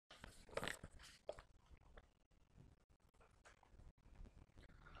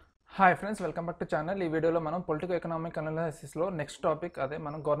Hi friends, welcome back to channel. ఈ వీడియోలో మనం పొలిటికల్ ఎకనామిక్ అనాలిసిస్లో నెక్స్ట్ టాపిక్ అదే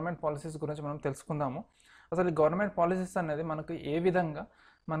మనం గవర్నమెంట్ పాలసీస్ గురించి మనం తెలుసుకుందాము. అసలు ఈ గవర్నమెంట్ పాలసీస్ అనేది మనకు ఏ విధంగా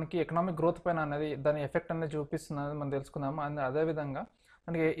మనకి ఎకనామిక్ గ్రోత్ పైన అనేది దాని ఎఫెక్ట్ అనేది చూపిస్తున్నది మనం తెలుసుకుందాము. అండ్ అదేవిధంగా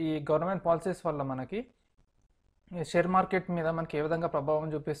మనకి ఈ గవర్నమెంట్ పాలసీస్ వల్ల మనకి ఈ షేర్ మార్కెట్ మీద మనకి ఏ విధంగా ప్రభావం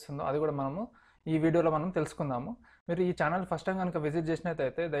చూపిస్తుందో అది కూడా మనము ఈ వీడియోలో మనం తెలుసుకుందాము. మీరు ఈ ఛానల్ ఫస్ట్ టైం కనుక విజిట్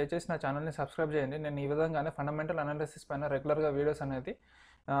చేసినట్టయితే దయచేసి నా ఛానల్ని సబ్స్క్రైబ్ చేయండి. నేను ఈ విధంగానే ఫండమెంటల్ అనాలిసిస్ పైన రెగ్యులర్గా వీడియోస్ అనేది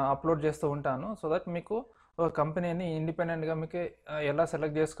అప్లోడ్ చేస్తూ ఉంటాను. సో దట్ మీకు ఒక కంపెనీని ఇండిపెండెంట్గా మీకు ఎలా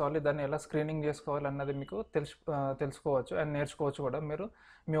సెలెక్ట్ చేసుకోవాలి, దాన్ని ఎలా స్క్రీనింగ్ చేసుకోవాలి అన్నది మీకు తెలుసుకోవచ్చు అండ్ నేర్చుకోవచ్చు కూడా. మీరు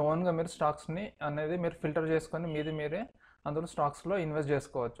మీ ఓన్గా మీరు స్టాక్స్ని అనేది మీరు ఫిల్టర్ చేసుకొని మీరే అందులో స్టాక్స్లో ఇన్వెస్ట్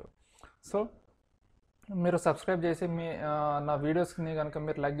చేసుకోవచ్చు. సో మీరు సబ్స్క్రైబ్ చేసి నా వీడియోస్ని కనుక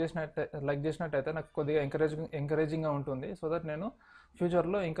మీరు లైక్ చేసినట్టయితే నాకు కొద్దిగా ఎంకరేజింగ్గా ఉంటుంది. సో దట్ నేను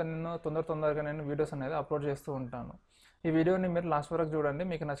ఫ్యూచర్లో ఇంకా నేను తొందరగా నేను వీడియోస్ అనేది అప్లోడ్ చేస్తూ ఉంటాను. ఈ వీడియోని మీరు లాస్ట్ వరకు చూడండి.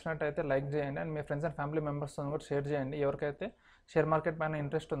 మీకు నచ్చినట్టయితే లైక్ చేయండి and me friends and family మెంబర్స్తో కూడా షేర్ చేయండి. ఎవరికైతే షేర్ మార్కెట్ పైన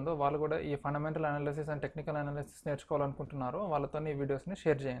ఇంట్రెస్ట్ ఉందో వాళ్ళు కూడా ఈ fundamental analysis and technical analysis నేర్చుకోవాలనుకుంటున్నారో వాళ్ళతో ఈ వీడియోస్ని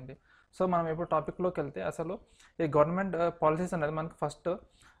షేర్ చేయండి. సో మనం ఇప్పుడు టాపిక్లోకి వెళ్తే అసలు ఈ గవర్నమెంట్ పాలసీస్ అనేది మనకు ఫస్ట్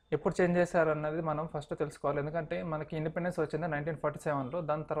ఎప్పుడు చేంజ్ చేశారు అన్నది మనం ఫస్ట్ తెలుసుకోవాలి. ఎందుకంటే మనకి ఇండిపెండెన్స్ వచ్చింది 1947లో.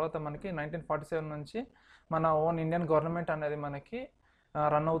 దాని తర్వాత మనకి 1947 నుంచి మన ఓన్ ఇండియన్ గవర్నమెంట్ అనేది మనకి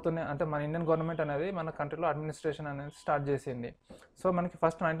రన్ అవుతూనే, అంటే మన ఇండియన్ గవర్నమెంట్ అనేది మన కంట్రీలో అడ్మినిస్ట్రేషన్ అనేది స్టార్ట్ చేసింది. సో మనకి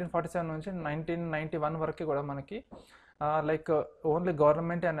ఫస్ట్ 1947 నుంచి 1991 వరకు కూడా మనకి లైక్ ఓన్లీ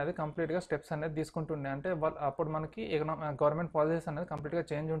గవర్నమెంట్ అనేది కంప్లీట్గా స్టెప్స్ అనేది తీసుకుంటుండే. అంటే అప్పుడు మనకి గవర్నమెంట్ పాలసీస్ అనేది కంప్లీట్గా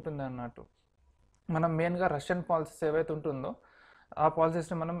చేంజ్ ఉంటుంది అన్నట్టు. మనం మెయిన్గా రష్యన్ పాలసీస్ ఏవైతే ఉంటుందో ఆ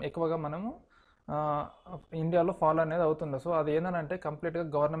పాలసీస్ని మనం ఎక్కువగా మనము ఇండియాలో ఫాలో అనేది అవుతుందో. సో అది ఏంటంటే కంప్లీట్గా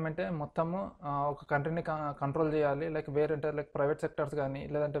గవర్నమెంటే మొత్తము ఒక కంట్రీని కంట్రోల్ చేయాలి. లైక్ లైక్ ప్రైవేట్ సెక్టర్స్ కానీ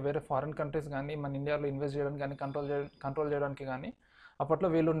లేదంటే వేరే ఫారిన్ కంట్రీస్ కానీ మన ఇండియాలో ఇన్వెస్ట్ చేయడానికి కానీ కంట్రోల్ చేయడానికి కానీ అప్పట్లో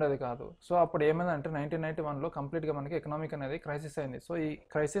వీలు ఉండేది కాదు. సో అప్పుడు ఏమైందంటే 1991లో కంప్లీట్గా మనకి ఎకనామిక్ అనేది క్రైసిస్ అయింది. సో ఈ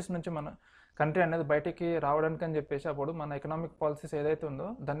క్రైసిస్ నుంచి మన కంట్రీ అనేది బయటికి రావడానికి అని చెప్పేసి అప్పుడు మన ఎకనామిక్ పాలసీస్ ఏదైతే ఉందో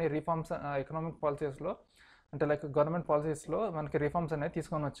దాన్ని రిఫార్మ్స్ ఎకనామిక్ పాలసీస్లో అంటే లైక్ గవర్నమెంట్ పాలసీస్లో మనకి రిఫార్మ్స్ అనేది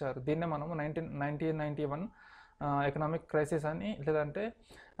తీసుకొని వచ్చారు. దీన్నే మనము 1991 ఎకనామిక్ క్రైసిస్ అని లేదంటే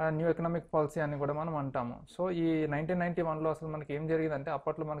న్యూ ఎకనామిక్ పాలసీ అని కూడా మనం అంటాము. సో ఈ 1991లో అసలు మనకి ఏం జరిగిందంటే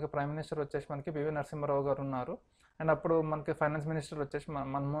అప్పట్లో మనకి ప్రైమ్ మినిస్టర్ వచ్చేసి మనకి పివి నరసింహారావు గారు ఉన్నారు. అండ్ అప్పుడు మనకి ఫైనాన్స్ మినిస్టర్ వచ్చేసి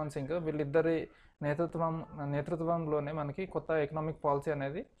మన్మోహన్ సింగ్. వీళ్ళిద్దరి నేతృత్వంలోనే మనకి కొత్త ఎకనామిక్ పాలసీ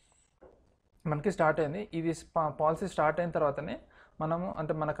అనేది మనకి స్టార్ట్ అయింది. ఇది పాలసీ స్టార్ట్ అయిన తర్వాతనే మనము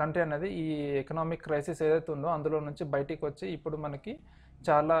అంటే మన కంట్రీ అనేది ఈ ఎకనామిక్ క్రైసిస్ ఏదైతే ఉందో అందులో నుంచి బయటికి వచ్చి ఇప్పుడు మనకి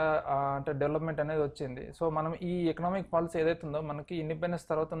చాలా అంటే డెవలప్మెంట్ అనేది వచ్చింది. సో మనం ఈ ఎకనామిక్ పాలసీ ఏదైతే ఉందో మనకి ఇండిపెండెన్స్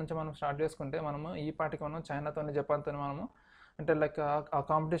తర్వాత నుంచి మనం స్టార్ట్ చేసుకుంటే మనము ఈ పాటికి మనం చైనాతోని జపాన్తో మనము అంటే లైక్ ఆ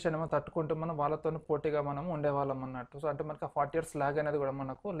కాంపిటీషన్ ఏమో తట్టుకుంటూ మనం వాళ్ళతో పోటీగా మనం ఉండేవాళ్ళం అన్నట్టు. సో అంటే మనకి ఆ 40 years లాగ్ అనేది కూడా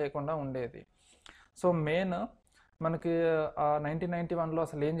మనకు లేకుండా ఉండేది. సో మెయిన్ మనకి 1991లో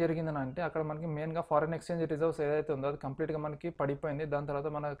అసలు ఏం జరిగిందని అంటే అక్కడ మనకి మెయిన్గా ఫారెన్ ఎక్స్చేంజ్ రిజర్వ్స్ ఏదైతే ఉందో అది కంప్లీట్గా మనకి పడిపోయింది. దాని తర్వాత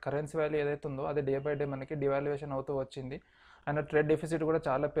మన కరెన్సీ వాల్యూ ఏదైతే ఉందో అది డే బై డే మనకి డివాల్యుయేషన్ అవుతూ వచ్చింది. అండ్ ట్రేడ్ డెఫిసిట్ కూడా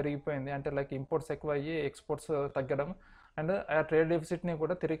చాలా పెరిగిపోయింది. అంటే లైక్ ఇంపోర్ట్స్ ఎక్కువ అయ్యి ఎక్స్పోర్ట్స్ తగ్గడం అండ్ ఆ ట్రేడ్ డెఫిసిట్ని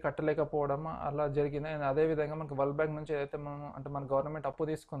కూడా తిరిగి కట్టలేకపోవడం అలా జరిగింది. అండ్ అదేవిధంగా మనకి వరల్డ్ బ్యాంక్ నుంచి ఏదైతే మనం అంటే మన గవర్నమెంట్ అప్పు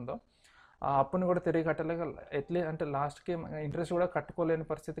తీసుకుందో ఆ అప్పుని కూడా తిరిగి కట్టలేక అంటే లాస్ట్కి ఇంట్రెస్ట్ కూడా కట్టుకోలేని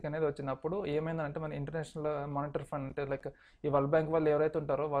పరిస్థితికి అనేది వచ్చింది. అప్పుడు ఏమైందంటే మన ఇంటర్నేషనల్ మానిటరీ ఫండ్ అంటే లైక్ ఈ వరల్డ్ బ్యాంక్ వాళ్ళు ఎవరైతే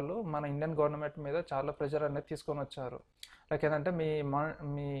ఉంటారో వాళ్ళు మన ఇండియన్ గవర్నమెంట్ మీద చాలా ప్రెషర్ అనేది తీసుకొని వచ్చారు. లైక్ ఏంటంటే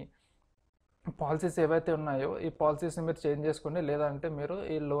మీ పాలసీస్ ఏవైతే ఉన్నాయో ఈ పాలసీస్ని మీరు చేంజ్ చేసుకోండి, లేదంటే మీరు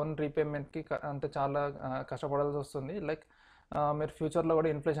ఈ లోన్ రీపేమెంట్కి అంటే చాలా కష్టపడాల్సి వస్తుంది. లైక్ మీరు ఫ్యూచర్లో కూడా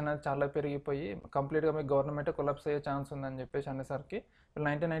ఇన్ఫ్లేషన్ అనేది చాలా పెరిగిపోయి కంప్లీట్గా మీ గవర్నమెంట్ కొలాప్స్ అయ్యే ఛాన్స్ ఉందని చెప్పేసి అనేసరికి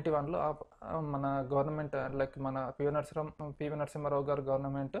 1991లో మన గవర్నమెంట్ లైక్ మన పివి నరసింహారావు గారు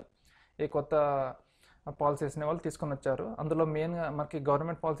గవర్నమెంట్ ఈ కొత్త పాలసీస్ని వాళ్ళు తీసుకొని వచ్చారు. అందులో మెయిన్గా మనకి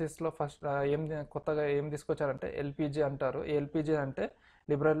గవర్నమెంట్ పాలసీస్లో ఫస్ట్ కొత్తగా ఏం తీసుకొచ్చారంటే ఎల్పిజి అంటారు. ఈ ఎల్పిజి అంటే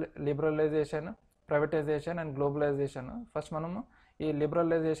liberalisation, privatisation and globalisation. First మనము ఈ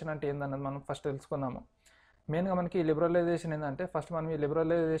లిబరలైజేషన్ అంటే ఏందన్నది మనం ఫస్ట్ తెలుసుకుందాము. మెయిన్గా మనకి ఈ లిబరలైజేషన్ ఏంటంటే ఫస్ట్ మనం ఈ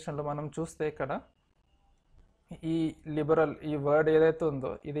లిబరలైజేషన్లో మనం చూస్తే ఇక్కడ ఈ వర్డ్ ఏదైతే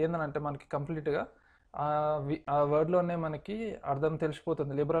ఉందో ఇది ఏంటంటే మనకి కంప్లీట్గా ఆ వర్డ్లోనే మనకి అర్థం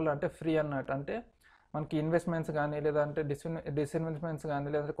తెలిసిపోతుంది. లిబరల్ అంటే ఫ్రీ అన్నట్టు. అంటే మనకి ఇన్వెస్ట్మెంట్స్ కానీ లేదంటే డిస్ఇన్వెస్ట్మెంట్స్ కానీ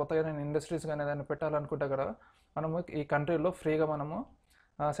లేదంటే కొత్తగా ఇండస్ట్రీస్ కానీ ఏదైనా పెట్టాలనుకుంటే కూడా మనము ఈ కంట్రీలో ఫ్రీగా మనము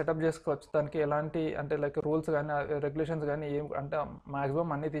సెటప్ చేసుకోవచ్చు. దానికి ఎలాంటి అంటే లైక్ రూల్స్ కానీ రెగ్యులేషన్స్ కానీ ఏం అంటే మ్యాక్సిమం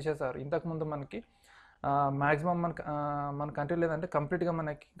అన్నీ తీసేశారు. ఇంతకుముందు మనకి మ్యాక్సిమం మన కంట్రీలో లేదంటే కంప్లీట్గా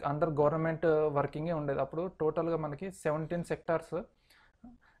మనకి అండర్ గవర్నమెంట్ వర్కింగే ఉండేది. అప్పుడు టోటల్గా మనకి 17 సెక్టార్స్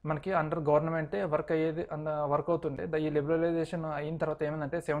మనకి అండర్ గవర్నమెంటే వర్క్ అయ్యేది వర్క్ అవుతుండే. ఈ లిబరలైజేషన్ అయిన తర్వాత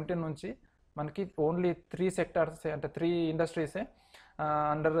ఏమైందంటే 17 నుంచి మనకి ఓన్లీ 3 సెక్టార్స్ అంటే 3 ఇండస్ట్రీసే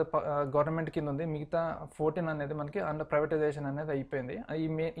అండర్ గవర్నమెంట్ కింద ఉంది. మిగతా 14 అనేది మనకి అండర్ ప్రైవేటైజేషన్ అనేది అయిపోయింది.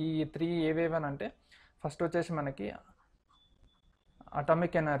 ఈ 3 ఏవేవని అంటే ఫస్ట్ వచ్చేసి మనకి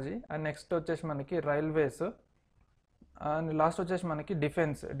అటామిక్ ఎనర్జీ, అండ్ నెక్స్ట్ వచ్చేసి మనకి రైల్వేస్, అండ్ లాస్ట్ వచ్చేసి మనకి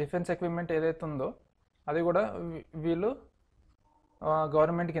డిఫెన్స్ ఎక్విప్మెంట్ ఏదైతే ఉందో అది కూడా వీళ్ళు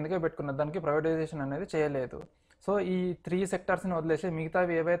గవర్నమెంట్ కిందకే పెట్టుకున్నారు, దానికి ప్రైవేటైజేషన్ అనేది చేయలేదు. సో ఈ 3 సెక్టార్స్ని వదిలేసి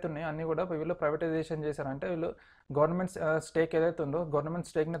మిగతావి ఏవైతే ఉన్నాయో అన్నీ కూడా వీళ్ళు ప్రైవేటైజేషన్ చేశారంటే వీళ్ళు గవర్నమెంట్ స్టేక్ ఏదైతే ఉందో గవర్నమెంట్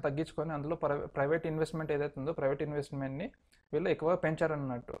స్టేక్ని తగ్గించుకొని అందులో ప్రైవేట్ ఇన్వెస్ట్మెంట్ ఏదైతే ఉందో ప్రైవేట్ ఇన్వెస్ట్మెంట్ని వీళ్ళు ఎక్కువగా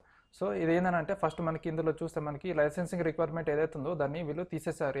పెంచారన్నట్టు. సో ఇదేంటంటే ఫస్ట్ మనకి ఇందులో చూస్తే మనకి లైసెన్సింగ్ రిక్వైర్మెంట్ ఏదైతే ఉందో దాన్ని వీళ్ళు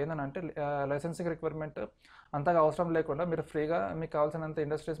తీసేశారు. ఏంటంటే లైసెన్సింగ్ రిక్వైర్మెంట్ అంతగా అవసరం లేకుండా మీరు ఫ్రీగా మీకు కావాల్సినంత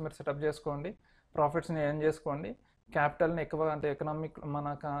ఇండస్ట్రీస్ మీరు సెటప్ చేసుకోండి, ప్రాఫిట్స్ని ఎర్న్ చేసుకోండి, క్యాపిటల్ని ఎక్కువ అంటే ఎకనామిక్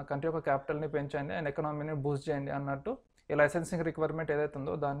మన కంట్రీ యొక్క క్యాపిటల్ని పెంచండి అండ్ ఎకనామీని బూస్ట్ చేయండి అన్నట్టు ఈ లైసెన్సింగ్ రిక్వైర్మెంట్ ఏదైతే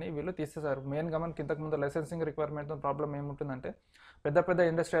ఉందో దాన్ని వీళ్ళు తీసేశారు. మెయిన్గా మనకి ఇంతకుముందు లైసెన్సింగ్ రిక్వైర్మెంట్ ప్రాబ్లం ఏముంటుందంటే పెద్ద పెద్ద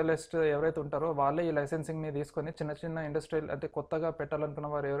ఇండస్ట్రియలిస్ట్ ఎవరైతే ఉంటారో వాళ్ళే ఈ లైసెన్సింగ్ని తీసుకొని చిన్న చిన్న ఇండస్ట్రియల్ అంటే కొత్తగా పెట్టాలనుకున్న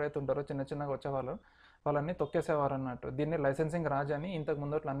వారు ఎవరైతే ఉంటారో చిన్నగా వచ్చేవాళ్ళు వాళ్ళని తొక్కేసేవారు అన్నట్టు. దీన్ని లైసెన్సింగ్ రాజ్ అని ఇంతకు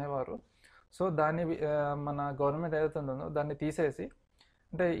ముందు అట్లా అనేవారు. సో దాన్ని మన గవర్నమెంట్ ఏదైతే ఉందో దాన్ని తీసేసి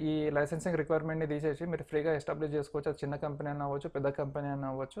అంటే ఈ లైసెన్సింగ్ రిక్వైర్మెంట్ని తీసేసి మీరు ఫ్రీగా ఎస్టాబ్లిష్ చేసుకోవచ్చు. అది చిన్న కంపెనీ అయినా అవ్వచ్చు, పెద్ద కంపెనీ అయినా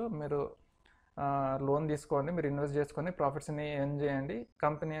అవ్వచ్చు. మీరు లోన్ తీసుకోండి, మీరు ఇన్వెస్ట్ చేసుకొని ప్రాఫిట్స్ని ఎర్న్ చేయండి,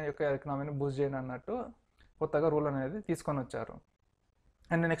 కంపెనీ యొక్క ఎకనామీని బూస్ట్ చేయండి అన్నట్టు కొత్తగా రూల్ అనేది తీసుకొని వచ్చారు.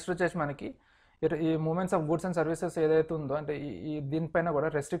 అండ్ నెక్స్ట్ వచ్చేసి మనకి ఈ moments of goods and services ఏదైతే ఉందో అంటే ఈ దీనిపైన కూడా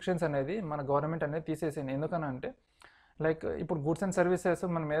రెస్ట్రిక్షన్స్ అనేది మన గవర్నమెంట్ అనేది తీసేసింది. ఎందుకనంటే లైక్ ఇప్పుడు గూడ్స్ అండ్ సర్వీసెస్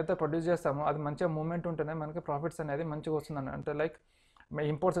మనం ఏదైతే ప్రొడ్యూస్ చేస్తామో అది మంచిగా మూవ్మెంట్ ఉంటేనే మనకి ప్రాఫిట్స్ అనేది మంచిగా వస్తుందని. అంటే లైక్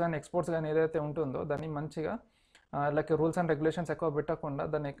ఇంపోర్ట్స్ కానీ ఎక్స్పోర్ట్స్ కానీ ఏదైతే ఉంటుందో దాన్ని మంచిగా లైక్ రూల్స్ అండ్ రెగ్యులేషన్స్ ఎక్కువ పెట్టకుండా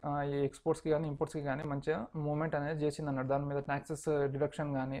దాన్ని ఈ ఎక్స్పోర్ట్స్కి కానీ ఇంపోర్ట్స్కి కానీ మంచిగా మూవ్మెంట్ అనేది చేసింది అన్నట్టు. దాని మీద ట్యాక్సెస్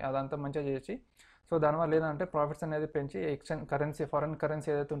డిడక్షన్ కానీ అదంతా మంచిగా చేసి సో దానివల్ల ఏంటంటే ప్రాఫిట్స్ అనేది పెంచి ఎక్స్చేంజ్ ఫారెన్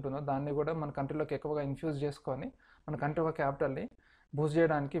కరెన్సీ ఏదైతే ఉంటుందో దాన్ని కూడా మన కంట్రీలోకి ఎక్కువగా ఇన్ఫ్యూజ్ చేసుకొని మన కంట్రీ ఒక క్యాపిటల్ని బూస్ట్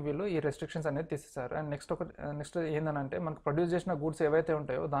చేయడానికి వీళ్ళు ఈ రెస్ట్రిక్షన్స్ అనేది తీసేశారు. అండ్ నెక్స్ట్ ఏంటంటే మనకు ప్రొడ్యూస్ చేసిన గూడ్స్ ఏవైతే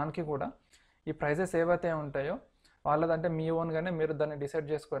ఉంటాయో దానికి కూడా ఈ ప్రైజెస్ ఏవైతే ఉంటాయో వాళ్ళదంటే మీ ఓన్గానే మీరు దాన్ని డిసైడ్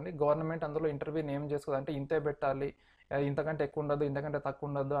చేసుకోండి. గవర్నమెంట్ అందులో ఇంటర్వ్యూని ఏం చేసుకోదు, అంటే ఇంతే పెట్టాలి, ఇంతకంటే ఎక్కువ ఉండదు, ఇంతకంటే తక్కువ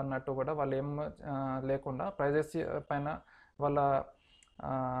ఉండదు అన్నట్టు కూడా వాళ్ళు ఏం లేకుండా ప్రైజెస్ పైన వాళ్ళ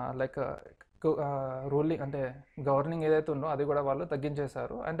లైక్ రూలింగ్ అంటే గవర్నింగ్ ఏదైతే ఉందో అది కూడా వాళ్ళు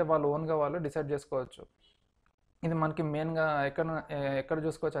తగ్గించేశారు. అంటే వాళ్ళు ఓన్గా వాళ్ళు డిసైడ్ చేసుకోవచ్చు. ఇది మనకి మెయిన్గా ఎక్కడ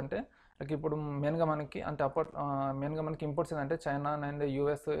చూసుకోవచ్చు అంటే లైక్ ఇప్పుడు మెయిన్గా మనకి అంటే మెయిన్గా మనకి ఇంపోర్ట్స్ ఏంటంటే చైనా అండ్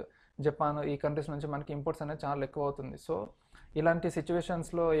యూఎస్, జపాన్ ఈ కంట్రీస్ నుంచి మనకి ఇంపోర్ట్స్ అనేది చాలా ఎక్కువ అవుతుంది. సో ఇలాంటి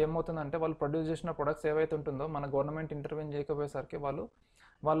సిచ్యువేషన్స్లో ఏమవుతుందంటే వాళ్ళు ప్రొడ్యూస్ చేసిన ప్రొడక్ట్స్ ఏవైతే ఉంటుందో మన గవర్నమెంట్ ఇంటర్వ్యూన్ చేయకపోయేసరికి వాళ్ళు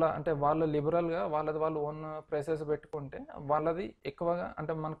లిబరల్గా వాళ్ళు ఓన్ ప్రైసెస్ పెట్టుకుంటే వాళ్ళది ఎక్కువగా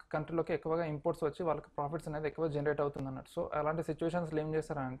అంటే మనకి కంట్రీలోకి ఎక్కువగా ఇంపోర్ట్స్ వచ్చి వాళ్ళకి ప్రాఫిట్స్ అనేది ఎక్కువ జనరేట్ అవుతుంది అన్నట్టు. సో అలాంటి సిచ్యువేషన్స్లో ఏం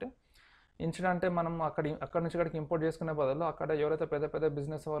చేస్తారంటే ఇన్స్టెంట్ మనం అక్కడ నుంచి ఇక్కడికి ఇంపోర్ట్ చేసుకునే బదులు అక్కడ ఎవరైతే పెద్ద పెద్ద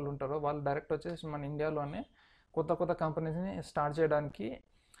బిజినెస్ వాళ్ళు ఉంటారో వాళ్ళు డైరెక్ట్ వచ్చేసి మన ఇండియాలోనే కొత్త కంపెనీస్ని స్టార్ట్ చేయడానికి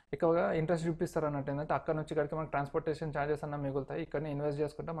ఎక్కువగా ఇంట్రెస్ట్ చూపిస్తారు అన్నట్టు. ఏంటంటే అక్కడ నుంచి ఇక్కడికి మనకి ట్రాన్స్పోర్టేషన్ ఛార్జెస్ అన్న మిగులుతాయి, ఇక్కడనే ఇన్వెస్ట్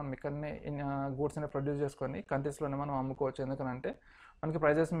చేసుకుంటే మనం ఇక్కడనే గూడ్స్ని ప్రొడ్యూస్ చేసుకొని కంట్రీస్లోనే మనం అమ్ముకోవచ్చు. ఎందుకంటే మనకి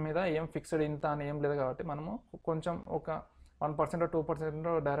ప్రైజెస్ మీద ఏం ఫిక్స్డ్ ఇంత అని ఏం లేదు కాబట్టి మనము కొంచెం ఒక 1%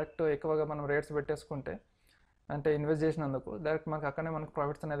 2% డైరెక్ట్ ఎక్కువగా మనం రేట్స్ పెట్టేసుకుంటే అంటే ఇన్వెస్ట్ చేసినందుకు డైరెక్ట్ మనకి అక్కడనే మనకు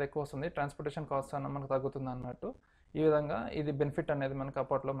ప్రాఫిట్స్ అనేది ఎక్కువ వస్తుంది, ట్రాన్స్పోర్టేషన్ కాస్ట్ అన్న మనకు తగ్గుతుంది అన్నట్టు. ఈ విధంగా ఇది బెనిఫిట్ అనేది మనకి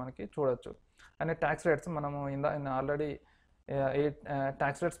అప్పట్లో మనకి చూడొచ్చు. అండ్ ట్యాక్స్ రేట్స్ మనము ఆల్రెడీ ఈ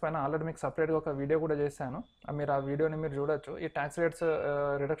ట్యాక్స్ రేట్స్ పైన ఆల్రెడీ మీకు సపరేట్గా ఒక వీడియో కూడా చేశాను, మీరు ఆ వీడియోని మీరు చూడొచ్చు. ఈ ట్యాక్స్ రేట్స్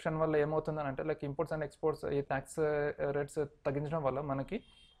రిడక్షన్ వల్ల ఏమవుతుందని అంటే లైక్ ఇంపోర్ట్స్ అండ్ ఎక్స్పోర్ట్స్ ఈ ట్యాక్స్ రేట్స్ తగ్గించడం వల్ల మనకి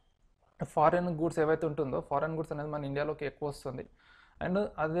ఫారెన్ గూడ్స్ ఏవైతే ఉంటుందో ఫారెన్ గూడ్స్ అనేది మన ఇండియాలోకి ఎక్కువ వస్తుంది. అండ్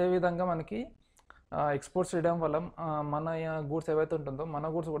అదేవిధంగా మనకి ఎక్స్పోర్ట్స్ చేయడం వల్ల మన గూడ్స్ ఏవైతే ఉంటుందో మన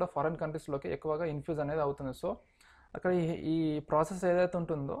గూడ్స్ కూడా ఫారెన్ కంట్రీస్లోకి ఎక్కువగా ఇన్ఫ్యూజ్ అనేది అవుతుంది. సో అక్కడ ఈ ప్రాసెస్ ఏదైతే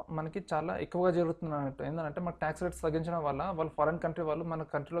ఉంటుందో మనకి చాలా ఎక్కువగా జరుగుతుంది అన్నట్టు. ఏంటంటే మనకు ట్యాక్స్ రేట్స్ తగ్గించడం వల్ల వాళ్ళు ఫారెన్ కంట్రీ వాళ్ళు మన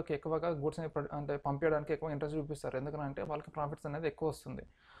కంట్రీలోకి ఎక్కువగా గూడ్స్ని అంటే పంపించడానికి ఎక్కువ ఇంట్రెస్ట్ చూపిస్తారు, ఎందుకంటే వాళ్ళకి ప్రాఫిట్స్ అనేది ఎక్కువ వస్తుంది.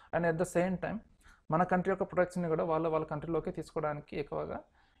 And at the same time మన కంట్రీ యొక్క ప్రొడక్ట్స్ని కూడా వాళ్ళ కంట్రీలోకి తీసుకోవడానికి ఎక్కువగా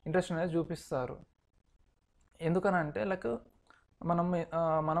ఇంట్రెస్ట్ అనేది చూపిస్తారు. ఎందుకనంటే లైక్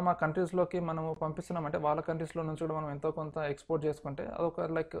మనం ఆ కంట్రీస్లోకి మనం పంపిస్తున్నామంటే వాళ్ళ కంట్రీస్లో నుంచి కూడా మనం ఎంతో కొంత ఎక్స్పోర్ట్ చేసుకుంటే అదొక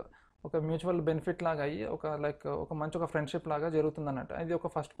లైక్ ఒక మ్యూచువల్ బెనిఫిట్ లాగా అయ్యి ఒక మంచి ఫ్రెండ్షిప్ లాగా జరుగుతుంది అన్నట్టు. ఇది ఒక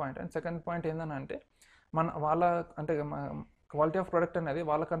first point. And second point ఏంటంటే వాళ్ళ అంటే క్వాలిటీ ఆఫ్ ప్రొడక్ట్ అనేది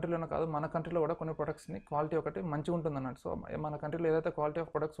వాళ్ళ కంట్రీలోనే కాదు మన కంట్రీలో కూడా కొన్ని ప్రొడక్ట్స్ని క్వాలిటీ ఒకటి మంచిగా ఉంటుంది అన్నట్టు. సో మన కంట్రీలో ఏదైతే క్వాలిటీ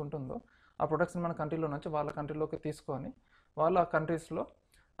ఆఫ్ ప్రొడక్ట్స్ ఉంటుందో ఆ ప్రొడక్ట్స్ని మన కంట్రీలో నుంచి వాళ్ళ కంట్రీలోకి తీసుకొని వాళ్ళ కంట్రీస్లో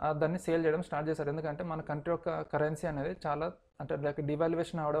దాన్ని సేల్ చేయడం స్టార్ట్ చేశారు. ఎందుకంటే మన కంట్రీ యొక్క కరెన్సీ అనేది చాలా అంటే లైక్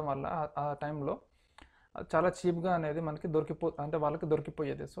డివాల్యుయేషన్ అవడం వల్ల ఆ టైంలో చాలా చీప్గా అనేది మనకి అంటే వాళ్ళకి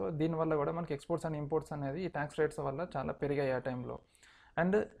దొరికిపోయేది. సో దీనివల్ల కూడా మనకి ఎక్స్పోర్ట్స్ అండ్ ఇంపోర్ట్స్ అనేది ఈ ట్యాక్స్ రేట్స్ వల్ల చాలా పెరిగాయి ఆ టైంలో.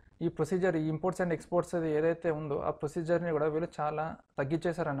 అండ్ ఈ ప్రొసీజర్, ఈ ఇంపోర్ట్స్ అండ్ ఎక్స్పోర్ట్స్ అది ఏదైతే ఉందో ఆ ప్రొసీజర్ని కూడా వీళ్ళు చాలా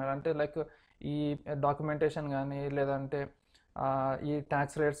తగ్గించేశారన్నారు. అంటే లైక్ ఈ డాక్యుమెంటేషన్ కానీ, లేదంటే ఈ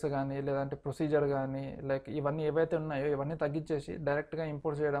ట్యాక్స్ రేట్స్ కానీ, లేదంటే ప్రొసీజర్ కానీ, లైక్ ఇవన్నీ ఏవైతే ఉన్నాయో ఇవన్నీ తగ్గించేసి డైరెక్ట్గా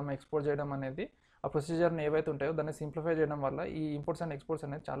ఇంపోర్ట్ చేయడం, ఎక్స్పోర్ట్ చేయడం అనేది ఆ ప్రొసీజర్ని ఏవైతే ఉంటాయో దాన్ని సింప్లిఫై చేయడం వల్ల ఈ ఇంపోర్ట్స్ అండ్ ఎక్స్పోర్ట్స్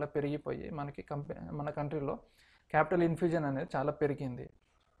అనేది చాలా పెరిగిపోయి మనకి మన కంట్రీలో క్యాపిటల్ ఇన్ఫ్యూజన్ అనేది చాలా పెరిగింది.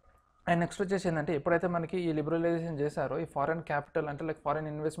 అండ్ నెక్స్ట్ వచ్చేసి ఏంటంటే ఎప్పుడైతే మనకి ఈ లిబరలైజేషన్ చేశారో ఈ ఫారెన్ క్యాపిటల్ అంటే లైక్ ఫారెన్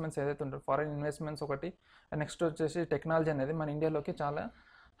ఇన్వెస్ట్మెంట్స్ ఏదైతే ఉంటారో ఫారెన్ ఇన్వెస్ట్మెంట్స్ ఒకటి, నెక్స్ట్ వచ్చేసి టెక్నాలజీ అనేది మన ఇండియాలోకి చాలా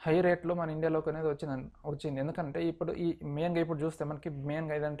హై రేట్లో మన ఇండియాలోకి అనేది వచ్చింది. ఎందుకంటే ఇప్పుడు ఈ మెయిన్గా ఇప్పుడు చూస్తే మనకి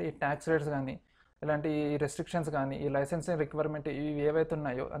మెయిన్గా ఏదంటే ఈ ట్యాక్స్ రేట్స్ కానీ, ఇలాంటి ఈ రెస్ట్రిక్షన్స్ కానీ, ఈ లైసెన్సింగ్ రిక్వైర్మెంట్ ఇవి ఏవైతే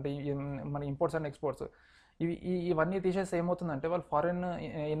ఉన్నాయో అంటే మన ఇంపోర్ట్స్ అండ్ ఎక్స్పోర్ట్స్ ఇవన్నీ తీసేసి ఏమవుతుందంటే వాళ్ళు ఫారిన్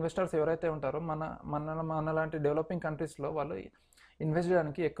ఇన్వెస్టర్స్ ఎవరైతే ఉంటారో మన లాంటి డెవలపింగ్ కంట్రీస్లో వాళ్ళు ఇన్వెస్ట్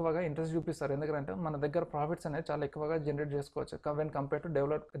చేయడానికి ఎక్కువగా ఇంట్రెస్ట్ చూపిస్తారు. ఎందుకంటే మన దగ్గర ప్రాఫిట్స్ అనేది చాలా ఎక్కువగా జనరేట్ చేసుకోవచ్చు వెన్ కంపేర్ టు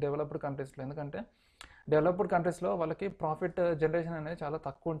డెవలప్డ్ కంట్రీస్లో. ఎందుకంటే డెవలప్డ్ కంట్రీస్లో వాళ్ళకి ప్రాఫిట్ జనరేషన్ అనేది చాలా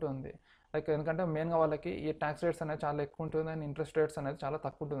తక్కువ ఉంటుంది. లైక్ ఎందుకంటే మెయిన్గా వాళ్ళకి ఈ ట్యాక్స్ రేట్స్ అనేది చాలా ఎక్కువ ఉంటుంది అండ్ ఇంట్రెస్ట్ రేట్స్ అనేది చాలా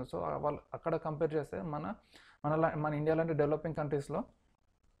తక్కువ ఉంటుంది. సో వాళ్ళు అక్కడ కంపేర్ చేస్తే మన ఇండియా లాంటి డెవలపింగ్ కంట్రీస్లో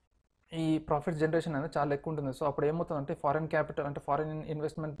ఈ ప్రాఫిట్ జనరేషన్ అనేది చాలా ఎక్కువ ఉంటుంది. సో అప్పుడు ఏమవుతుందంటే ఫారెన్ క్యాపిటల్ అంటే ఫారెన్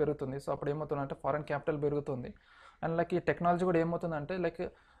ఇన్వెస్ట్మెంట్ పెరుగుతుంది. సో అప్పుడు ఏమవుతుందంటే ఫారెన్ క్యాపిటల్ పెరుగుతుంది. అండ్ లైక్ ఈ టెక్నాలజీ కూడా ఏమవుతుందంటే లైక్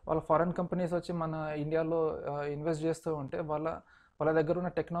వాళ్ళ ఫారెన్ కంపెనీస్ వచ్చి మన ఇండియాలో ఇన్వెస్ట్ చేస్తూ ఉంటే వాళ్ళ దగ్గర ఉన్న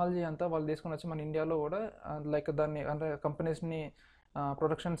టెక్నాలజీ అంతా వాళ్ళు తీసుకొని వచ్చి మన ఇండియాలో కూడా లైక్ దాన్ని అంటే కంపెనీస్ని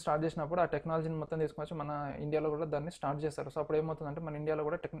ప్రొడక్షన్ స్టార్ట్ చేసినప్పుడు ఆ టెక్నాలజీని మొత్తం తీసుకొని వచ్చి మన ఇండియాలో కూడా దాన్ని స్టార్ట్ చేస్తారు. సో అప్పుడు ఏమవుతుందంటే మన ఇండియాలో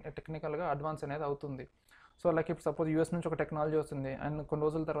కూడా టెక్నికల్గా అడ్వాన్స్ అనేది అవుతుంది. సో లైక్ ఇప్పుడు సపోజ్ యూఎస్ నుంచి ఒక టెక్నాలజీ వస్తుంది అండ్ కొన్ని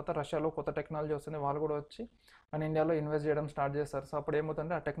రోజుల తర్వాత రష్యాలో కొత్త టెక్నాలజీ వస్తుంది, వాళ్ళు కూడా వచ్చి మన ఇండియాలో ఇన్వెస్ట్ చేయడం స్టార్ట్ చేస్తారు. సో అప్పుడు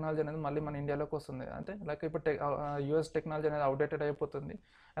ఏమవుతుందంటే ఆ టెక్నాలజీ అనేది మళ్ళీ మన ఇండియాలోకి వస్తుంది. అంటే లైక్ ఇప్పుడు యూఎస్ టెక్నాలజీ అనేది అవుట్డేటెడ్ అయిపోతుంది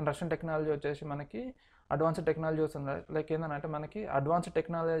అండ్ రష్యన్ టెక్నాలజీ వచ్చేసి మనకి అడ్వాన్స్డ్ టెక్నాలజీ వస్తుంది. లైక్ ఏంటంటే మనకి అడ్వాన్స్డ్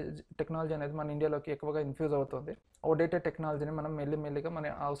టెక్నాలజీ అనేది మన ఇండియాలోకి ఎక్కువగా ఇన్ఫ్యూజ్ అవుతుంది. అవుట్డేటెడ్ టెక్నాలజీని మనం మెల్లిగా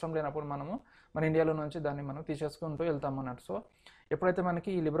మన అవసరం లేనప్పుడు మన ఇండియాలో నుంచి దాన్ని మనం తీసేసుకుంటూ వెళ్తాం అన్నట్టు. సో ఎప్పుడైతే మనకి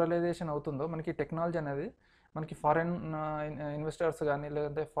ఈ లిబరలైజేషన్ అవుతుందో మనకి టెక్నాలజీ అనేది మనకి ఫారెన్ ఇన్వెస్టర్స్ కానీ,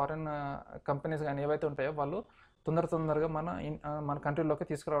 లేదంటే ఫారెన్ కంపెనీస్ కానీ ఏవైతే ఉంటాయో వాళ్ళు తొందరగా మన కంట్రీలోకి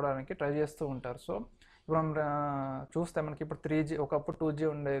తీసుకురావడానికి ట్రై చేస్తూ ఉంటారు. సో ఇప్పుడు మనం చూస్తే మనకి ఇప్పుడు 3G ఒకప్పుడు 2G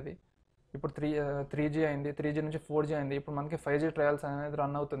ఉండేది, ఇప్పుడు 3G అయింది, 3G నుంచి 4G అయింది, ఇప్పుడు మనకి 5G ట్రయల్స్ అనేది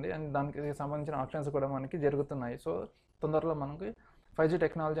రన్ అవుతుంది అండ్ దానికి సంబంధించిన ఆప్షన్స్ కూడా మనకి జరుగుతున్నాయి. సో తొందరలో మనకి 5G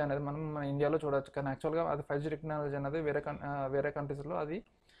టెక్నాలజీ అనేది మన ఇండియాలో చూడవచ్చు. కానీ యాక్చువల్గా అది 5G టెక్నాలజీ అనేది వేరే కంట్రీస్లో అది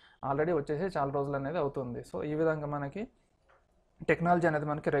ఆల్రెడీ వచ్చేసి చాలా రోజులు అనేది అవుతుంది. సో ఈ విధంగా మనకి టెక్నాలజీ అనేది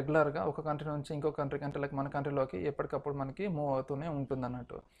మనకి రెగ్యులర్గా ఒక కంట్రీ నుంచి ఇంకో కంట్రీకి అంటే లైక్ మన కంట్రీలోకి ఎప్పటికప్పుడు మనకి మూవ్ అవుతూనే ఉంటుంది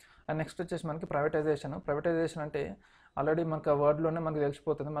అన్నట్టు. అండ్ నెక్స్ట్ వచ్చేసి మనకి ప్రైవేటైజేషన్ అంటే ఆల్రెడీ మనకి ఆ వర్డ్లోనే మనకి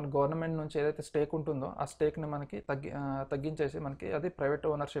తెలిసిపోతుంది. మన గవర్నమెంట్ నుంచి ఏదైతే స్టేక్ ఉంటుందో ఆ స్టేక్ని మనకి తగ్గించేసి మనకి అది ప్రైవేట్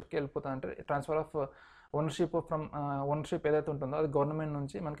ఓనర్షిప్కి వెళ్ళిపోతుంది. అంటే ట్రాన్స్ఫర్ ఆఫ్ ఓనర్షిప్ ఏదైతే ఉంటుందో అది గవర్నమెంట్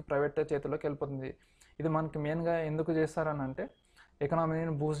నుంచి మనకి ప్రైవేట్ చేతుల్లోకి వెళ్ళిపోతుంది. ఇది మనకి మెయిన్గా ఎందుకు చేస్తారని అంటే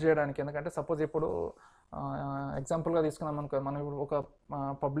ఎకనామీని బూస్ట్ చేయడానికి. ఎందుకంటే సపోజ్ ఇప్పుడు ఎగ్జాంపుల్గా తీసుకున్నాం అనుకో, మనం ఇప్పుడు ఒక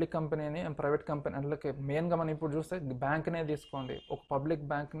పబ్లిక్ కంపెనీని ప్రైవేట్ కంపెనీ అంటే మెయిన్గా మనం ఇప్పుడు చూస్తే బ్యాంక్నే తీసుకోండి, ఒక పబ్లిక్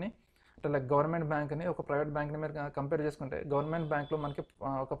బ్యాంక్ని అంటే లైక్ గవర్నమెంట్ బ్యాంక్ని ఒక ప్రైవేట్ బ్యాంక్ని మీరు కంపేర్ చేసుకుంటే గవర్నమెంట్ బ్యాంక్లో మనకి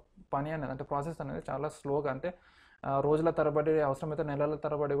ఒక పని అనేది అంటే ప్రాసెస్ అనేది చాలా స్లోగా అంటే రోజుల తరబడి అవసరమైతే నెలల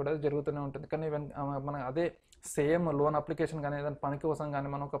తరబడి కూడా జరుగుతూనే ఉంటుంది. కానీ మన అదే సేమ్ లోన్ అప్లికేషన్ కానీ ఏదైనా పని కోసం కానీ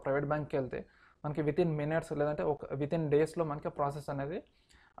మనం ఒక ప్రైవేట్ బ్యాంక్కి వెళ్తే మనకి వితిన్ మినిట్స్ లేదంటే వితిన్ డేస్లో మనకి ప్రాసెస్ అనేది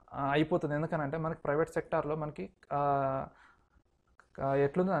అయిపోతుంది. ఎందుకనంటే మనకి ప్రైవేట్ సెక్టార్లో మనకి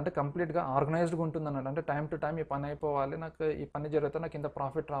ఎట్లుంది అంటే కంప్లీట్గా ఆర్గనైజ్డ్గా ఉంటుంది అన్నట్టు. అంటే టైం టు టైం ఈ పని అయిపోవాలి, నాకు ఈ పని జరిగితే నాకు ఇంత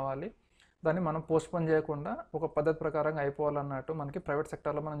ప్రాఫిట్ రావాలి, దాన్ని మనం పోస్ట్పోన్ చేయకుండా ఒక పద్ధతి ప్రకారంగా అయిపోవాలన్నట్టు మనకి ప్రైవేట్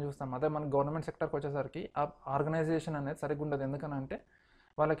సెక్టార్లో మనం చూస్తాం. అదే మన గవర్నమెంట్ సెక్టార్కి వచ్చేసరికి ఆ ఆర్గనైజేషన్ అనేది సరిగ్గా ఉండదు. ఎందుకనంటే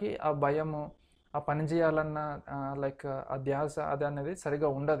వాళ్ళకి ఆ భయము, ఆ పని చేయాలన్న లైక్ ఆ ధ్యాస అది అనేది సరిగా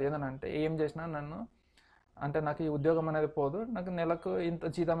ఉండదు. ఏదనంటే ఏం చేసినా నాకు ఈ ఉద్యోగం అనేది పోదు, నాకు నెలకు ఇంత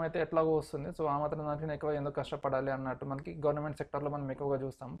జీతం అయితే ఎట్లాగో వస్తుంది, సో ఆ మాత్రం దానికి నేను ఎక్కువ ఎందుకు కష్టపడాలి అన్నట్టు మనకి గవర్నమెంట్ సెక్టార్లో మనం ఎక్కువగా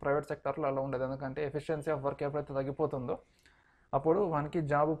చూస్తాం. ప్రైవేట్ సెక్టార్లో అలా ఉండదు. ఎందుకంటే ఎఫిషియన్సీ ఆఫ్ వర్క్ ఎప్పుడైతే తగ్గిపోతుందో అప్పుడు వానికి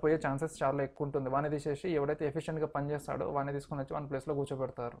జాబ్ పోయే ఛాన్సెస్ చాలా ఎక్కువ ఉంటుంది. వాడిని తీసేసి ఎవడైతే ఎఫిషియెంట్గా పనిచేస్తాడో వాడిని తీసుకొని వచ్చి వాని ప్లేస్లో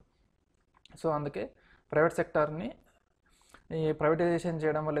కూర్చోబెడతారు. సో అందుకే ప్రైవేట్ సెక్టార్ని ఈ ప్రైవేటైజేషన్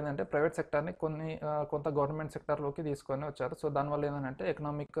చేయడం వల్ల ఏంటంటే ప్రైవేట్ సెక్టార్ని కొంత గవర్నమెంట్ సెక్టార్లోకి తీసుకొని వచ్చారు. సో దానివల్ల ఏంటంటే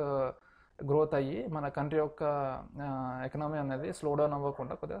గ్రోత్ అయ్యి మన కంట్రీ యొక్క ఎకనామీ అనేది స్లో డౌన్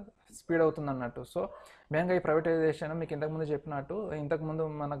అవ్వకుండా కొద్దిగా స్పీడ్ అవుతుంది అన్నట్టు. సో మెయిన్గా ఈ ప్రైవేటైజేషన్ మీకు ఇంతకుముందు చెప్పినట్టు, ఇంతకుముందు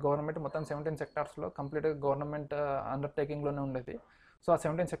మన గవర్నమెంట్ మొత్తం 17 సెక్టార్స్లో కంప్లీట్గా గవర్నమెంట్ అండర్టేకింగ్లోనే ఉండేది. సో ఆ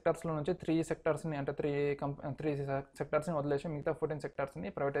 17 సెక్టార్స్లో నుంచి 3 సెక్టార్స్ని అంటే 3 సెక్టార్స్ని వదిలేసి మిగతా 14 సెక్టార్స్ని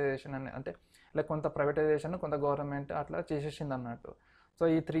ప్రైవేటైజేషన్ అంటే ఇలా కొంత ప్రైవేటైజేషన్ కొంత గవర్నమెంట్ అట్లా చేసేసింది అన్నట్టు. సో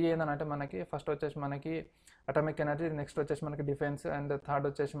ఈ 3 ఏంటంటే మనకి ఫస్ట్ వచ్చేసి మనకి అటామిక్ ఎనర్జీ, నెక్స్ట్ వచ్చేసి మనకి డిఫెన్స్, అండ్ థర్డ్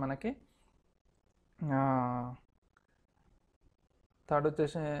వచ్చేసి మనకి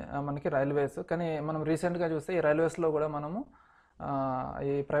మనకి రైల్వేస్. కానీ మనం రీసెంట్గా చూస్తే ఈ రైల్వేస్లో కూడా మనము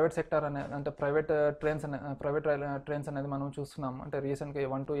ఈ ప్రైవేట్ సెక్టార్ అంటే ప్రైవేట్ ట్రైన్స్ అనేది మనం చూస్తున్నాము. అంటే రీసెంట్గా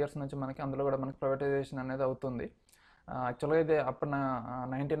 1-2 ఇయర్స్ నుంచి మనకి అందులో కూడా మనకి ప్రైవేటైజేషన్ అనేది అవుతుంది. యాక్చువల్గా ఇది అప్పుడు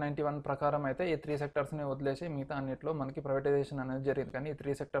 1991 ప్రకారం అయితే ఈ 3 సెక్టార్స్ని వదిలేసి మిగతా అన్నింటిలో మనకి ప్రైవేటైజేషన్ అనేది జరిగింది. కానీ ఈ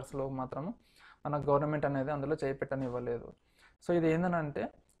 3 సెక్టార్స్లో మాత్రము మన గవర్నమెంట్ అనేది అందులో చేపెట్టనివ్వలేదు. సో ఇది ఏంటంటే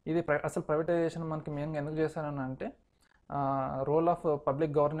ఇది అసలు ప్రైవేటైజేషన్ మనకి మెయిన్గా ఎందుకు చేశారని అంటే రోల్ ఆఫ్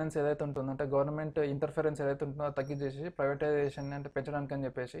పబ్లిక్ గవర్నెన్స్ ఏదైతే ఉంటుందో, అంటే గవర్నమెంట్ ఇంటర్ఫరెన్స్ ఏదైతే ఉంటుందో తగ్గించేసి ప్రైవేటైజేషన్ అంటే పెంచడానికి అని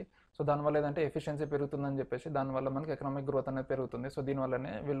చెప్పేసి, సో దానివల్ల ఏదంటే ఎఫిషియన్సీ పెరుగుతుందని చెప్పేసి దానివల్ల మనకి ఎకనామిక్ గ్రోత్ అనేది పెరుగుతుంది. సో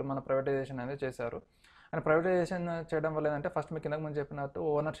దీనివల్లనే వీళ్ళు మన ప్రైవేటైజేషన్ అనేది చేశారు. అండ్ ప్రైవేటైజేషన్ చేయడం వల్ల ఏంటంటే ఫస్ట్ మీకు కిందకు ముందు చెప్పినట్టు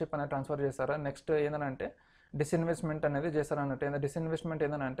ఓనర్షిప్ అనేది ట్రాన్స్ఫర్ చేస్తారు. నెక్స్ట్ ఏంటంటే డిస్ఇన్వెస్ట్మెంట్ అనేది చేస్తారు అన్నట్టు. డిస్ఇన్వెస్ట్మెంట్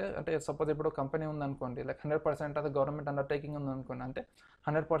అంటే సపోజ్ ఇప్పుడు కంపెనీ ఉందనుకోండి, లైక్ 100% అది గవర్నమెంట్ అండర్టేకింగ్ ఉందనుకోండి, అంటే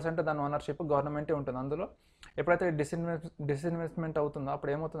 100% దాని ఓనర్షిప్ గవర్నమెంటే ఉంటుంది. అందులో ఎప్పుడైతే డిస్ఇన్వెస్ట్మెంట్ అవుతుందో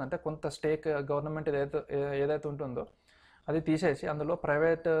అప్పుడు ఏమవుతుందంటే కొంత స్టేక్ గవర్నమెంట్ ఏదైతే ఉంటుందో అది తీసేసి అందులో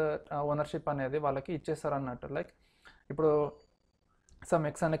ప్రైవేట్ ఓనర్షిప్ అనేది వాళ్ళకి ఇచ్చేస్తారు అన్నట్టు. లైక్ ఇప్పుడు సమ్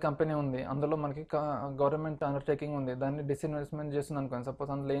ఎక్స్ అనే కంపెనీ ఉంది, అందులో మనకి గవర్నమెంట్ అండర్టేకింగ్ ఉంది, దాన్ని డిస్ఇన్వెస్ట్మెంట్ చేస్తుంది అనుకోండి.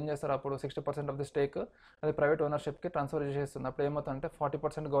 సపోజ్ అందులో ఏం చేస్తారు, అప్పుడు 60% ఆఫ్ ది స్టేక్ అది ప్రైవేట్ ఓనర్షిప్కి ట్రాన్స్ఫర్ చేసేస్తుంది. అప్పుడు ఏమవుతుందంటే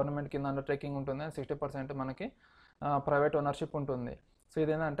 40% గవర్నమెంట్ కింద అండర్టేకింగ్ ఉంటుంది, 60% మనకి ప్రైవేట్ ఓనర్షిప్ ఉంటుంది. సో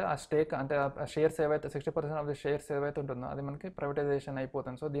ఇదేంటంటే ఆ స్టేక్ అంటే ఆ షేర్స్ ఏవైతే 60% ఆఫ్ ది షేర్స్ ఏవైతే ఉంటుందో అది మనకి ప్రైవేటైజేషన్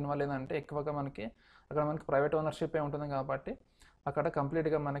అయిపోతుంది. సో దీనివల్ల ఏంటంటే ఎక్కువగా మనకి అక్కడ మనకి ప్రైవేట్ ఓనర్షిప్ ఉంటుంది కాబట్టి అక్కడ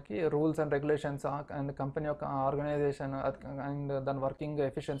కంప్లీట్గా మనకి rules and regulations and company యొక్క ఆర్గనైజేషన్ అండ్ దాని వర్కింగ్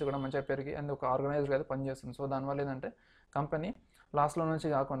ఎఫిషియన్సీ కూడా మంచిగా పెరిగి అండ్ ఒక ఆర్గనైజ్డ్గా అయితే పనిచేస్తుంది. సో దానివల్ల ఏంటంటే కంపెనీ లాస్లో నుంచి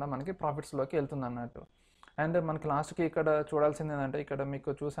కాకుండా మనకి ప్రాఫిట్స్లోకి వెళ్తుంది అన్నట్టు. అండ్ మనకి లాస్ట్కి ఇక్కడ చూడాల్సింది ఏంటంటే ఇక్కడ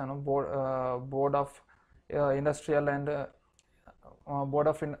మీకు చూసాను board of industrial and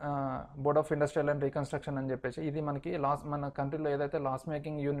board of industrial and reconstruction అని చెప్పేసి, ఇది మనకి మన కంట్రీలో ఏదైతే లాస్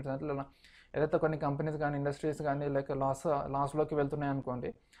మేకింగ్ యూనిట్స్ అంటే ఏదైతే కొన్ని కంపెనీస్ కానీ ఇండస్ట్రీస్ కానీ లైక్ లాస్లోకి వెళ్తున్నాయి అనుకోండి,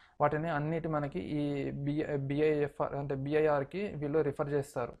 వాటిని అన్నిటి మనకి ఈ బిఐఎఫ్ఆర్ అంటే బిఐఆర్కి వీళ్ళు రిఫర్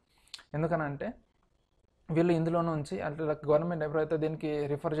చేస్తారు. ఎందుకనంటే వీళ్ళు ఇందులో నుంచి అంటే లైక్ గవర్నమెంట్ ఎప్పుడైతే దీనికి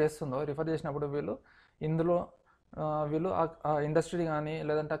రిఫర్ చేసినప్పుడు ఇందులో వీళ్ళు ఆ ఇండస్ట్రీ కానీ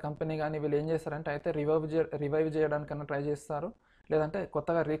లేదంటే ఆ కంపెనీ కానీ వీళ్ళు ఏం చేస్తారంటే అయితే రివైవ్ చేయడానికన్నా ట్రై చేస్తారు, లేదంటే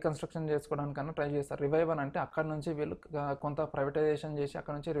కొత్తగా రీకన్స్ట్రక్షన్ చేసుకోవడానికన్నా ట్రై చేస్తారు. రివైవ్ అని అంటే అక్కడ నుంచి వీళ్ళు కొంత ప్రైవేటైజేషన్ చేసి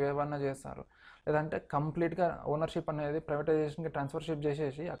అక్కడ నుంచి రివైవ్ అన్న చేస్తారు, లేదంటే కంప్లీట్గా ఓనర్షిప్ అనేది ప్రైవేటైజేషన్కి ట్రాన్స్ఫర్షిప్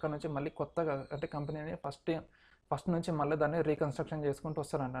చేసేసి అక్కడ నుంచి మళ్ళీ కొత్తగా అంటే కంపెనీని ఫస్ట్ నుంచి మళ్ళీ దాన్ని రీకన్స్ట్రక్షన్ చేసుకుంటూ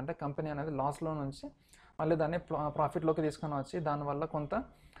వస్తారంట. అంటే కంపెనీ అనేది లాస్లో నుంచి మళ్ళీ దాన్ని ప్రాఫిట్లోకి తీసుకొని వచ్చి దానివల్ల కొంత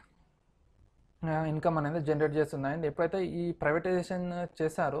ఇన్కమ్ అనేది జనరేట్ చేస్తుంది. అండ్ ఎప్పుడైతే ఈ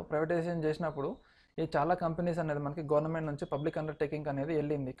ప్రైవేటైజేషన్ చేసినప్పుడు ఈ చాలా కంపెనీస్ అనేది మనకి గవర్నమెంట్ నుంచి పబ్లిక్ అండర్టేకింగ్ అనేది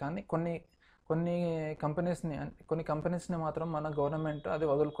వెళ్ళింది. కానీ కొన్ని కంపెనీస్ని మాత్రం మన గవర్నమెంట్ అది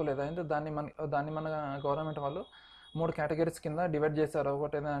వదులుకోలేదు. అండ్ దాన్ని మన గవర్నమెంట్ వాళ్ళు 3 కేటగిరీస్ కింద డివైడ్ చేశారు.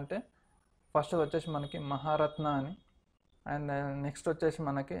 ఒకటి ఏంటంటే ఫస్ట్ వచ్చేసి మనకి మహారత్న అని, అండ్ నెక్స్ట్ వచ్చేసి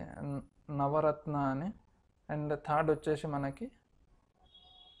మనకి నవరత్న అని, అండ్ థర్డ్ వచ్చేసి మనకి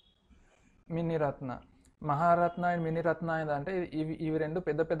మినీరత్న. మహారత్న అండ్ మినీరత్న ఏంటంటే ఇవి రెండు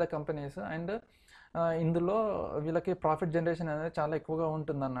పెద్ద పెద్ద కంపెనీస్, అండ్ ఇందులో వీళ్ళకి ప్రాఫిట్ జనరేషన్ అనేది చాలా ఎక్కువగా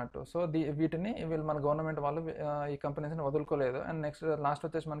ఉంటుంది అన్నట్టు. సో వీటిని మన గవర్నమెంట్ వాళ్ళు ఈ కంపెనీస్ని వదులుకోలేదు. అండ్ లాస్ట్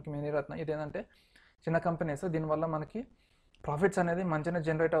వచ్చేసి మనకి మినీరత్న, ఇదేంటంటే చిన్న కంపెనీస్, దీనివల్ల మనకి ప్రాఫిట్స్ అనేది మంచిగా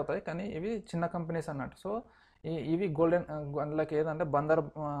జనరేట్ అవుతాయి, కానీ ఇవి చిన్న కంపెనీస్ అన్నట్టు. సో ఇవి లైక్ ఏదంటే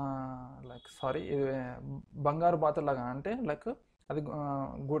ఇది బంగారు బాతులాగా, అంటే లైక్ అది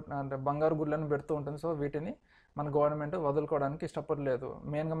అంటే బంగారు గుడ్లను పెడుతూ ఉంటుంది. సో వీటిని మన గవర్నమెంట్ వదులుకోవడానికి ఇష్టపడలేదు.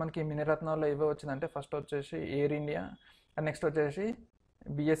 మెయిన్గా మనకి మినీరత్నాల్లో ఇవే వచ్చిందంటే ఫస్ట్ వచ్చేసి ఎయిర్ ఇండియా, అండ్ నెక్స్ట్ వచ్చేసి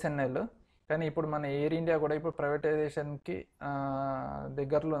బిఎస్ఎన్ఎల్. కానీ ఇప్పుడు మన ఎయిర్ ఇండియా కూడా ఇప్పుడు ప్రైవేటైజేషన్కి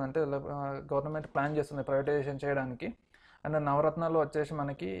దగ్గరలో అంటే గవర్నమెంట్ ప్లాన్ చేస్తుంది ప్రైవేటైజేషన్ చేయడానికి. అండ్ నవరత్నాల్లో వచ్చేసి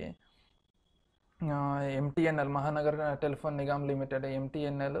మనకి MTNL Mahanagar telephone Nigam limited,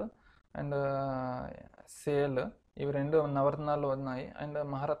 MTNL and sale, ఇవి రెండు నవరత్నాలు ఉన్నాయి. అండ్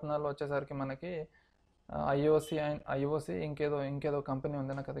మహారత్నాలు వచ్చేసరికి మనకి ఐఓసి ఇంకేదో కంపెనీ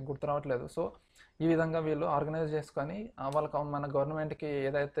ఉంది, నాకు అది గుర్తు రావట్లేదు. సో ఈ విధంగా వీళ్ళు ఆర్గనైజ్ చేసుకొని వాళ్ళకి మన గవర్నమెంట్కి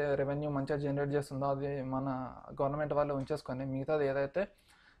ఏదైతే రెవెన్యూ మంచిగా జనరేట్ చేస్తుందో అది మన గవర్నమెంట్ వాళ్ళు ఉంచేసుకొని మిగతాది ఏదైతే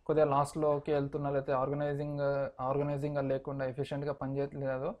కొద్దిగా లాస్ట్లోకి వెళ్తున్నా లేకపోతే ఆర్గనైజింగ్గా లేకుండా ఎఫిషియెంట్గా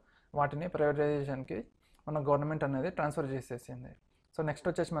పనిచేయలేదో వాటిని ప్రైవేటైజేషన్కి మన గవర్నమెంట్ అనేది ట్రాన్స్ఫర్ చేసేసింది. సో నెక్స్ట్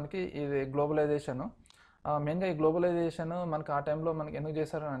వచ్చేసి మనకి ఇది గ్లోబలైజేషను. మెయిన్గా ఈ గ్లోబలైజేషన్ మనకి ఆ టైంలో మనకి ఎందుకు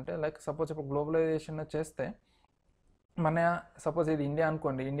చేశారని అంటే, లైక్ సపోజ్ ఇప్పుడు గ్లోబలైజేషన్ చేస్తే సపోజ్ ఇది ఇండియా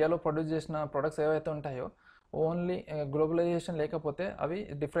అనుకోండి, ఇండియాలో ప్రొడ్యూస్ చేసిన ప్రొడక్ట్స్ ఏవైతే ఉంటాయో ఓన్లీ గ్లోబలైజేషన్ లేకపోతే అవి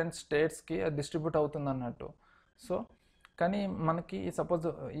డిఫరెంట్ స్టేట్స్కి డిస్ట్రిబ్యూట్ అవుతుంది అన్నట్టు. సో కానీ మనకి సపోజ్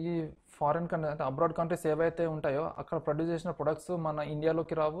ఈ ఫారిన్ కంట్రీ అంటే అబ్రాడ్ కంట్రీస్ ఏవైతే ఉంటాయో అక్కడ ప్రొడ్యూస్ చేసిన ప్రొడక్ట్స్ మన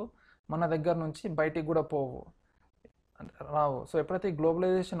ఇండియాలోకి రావు, మన దగ్గర నుంచి బయటికి కూడా రావు. సో ఎప్పుడైతే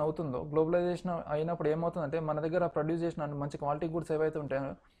గ్లోబలైజేషన్ అవుతుందో, గ్లోబలైజేషన్ అయినప్పుడు ఏమవుతుందంటే మన దగ్గర ప్రొడ్యూస్ చేసిన మంచి క్వాలిటీ గుడ్స్ ఏవైతే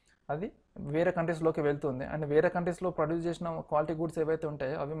ఉంటాయో అది వేరే కంట్రీస్లోకి వెళ్తుంది, అండ్ వేరే కంట్రీస్లో ప్రొడ్యూస్ చేసిన క్వాలిటీ గుడ్స్ ఏవైతే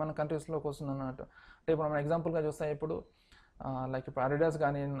ఉంటాయో అవి మన కంట్రీస్లోకి వస్తుంది అన్నట్టు. అంటే ఇప్పుడు మనం ఎగ్జాంపుల్గా చూస్తే ఇప్పుడు లైక్ ఇప్పుడు అడిడాస్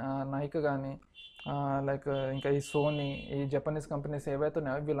కానీ, నైక్ కానీ, లైక్ ఇంకా ఈ సోనీ, ఈ జపనీస్ కంపెనీస్ ఏవైతే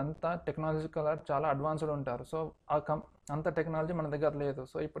ఉన్నాయో వీళ్ళంతా టెక్నాలజికల్ చాలా అడ్వాన్స్డ్ ఉంటారు. సో అంత టెక్నాలజీ మన దగ్గర లేదు.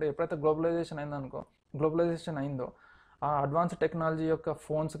 సో ఇప్పుడు ఎప్పుడైతే గ్లోబలైజేషన్ అయిందో ఆ అడ్వాన్స్ టెక్నాలజీ యొక్క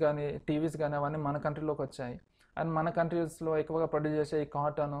ఫోన్స్ కానీ, టీవీస్ కానీ అవన్నీ మన కంట్రీలోకి వచ్చాయి. అండ్ మన కంట్రీస్లో ఎక్కువగా ప్రొడ్యూస్ చేసే ఈ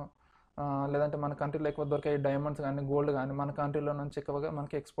కాటన్, లేదంటే మన కంట్రీలో ఎక్కువ దొరికే డైమండ్స్ కానీ, గోల్డ్ కానీ మన కంట్రీలో నుంచి ఎక్కువగా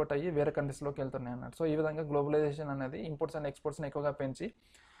మనకి ఎక్స్పోర్ట్ అయ్యి వేరే కంట్రీస్లోకి వెళ్తున్నాయి అన్నట్టు. సో ఈ విధంగా గ్లోబలైజేషన్ అనేది ఇంపోర్ట్స్ అండ్ ఎక్స్పోర్ట్స్ని ఎక్కువగా పెంచి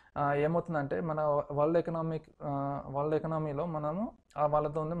ఏమవుతుందంటే మన వరల్డ్ ఎకనామీలో మనము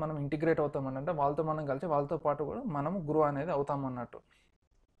వాళ్ళతో మనం ఇంటిగ్రేట్ అవుతామన్నట్టు, వాళ్ళతో మనం కలిసి వాళ్ళతో పాటు కూడా మనము గ్రో అనేది అవుతామన్నట్టు.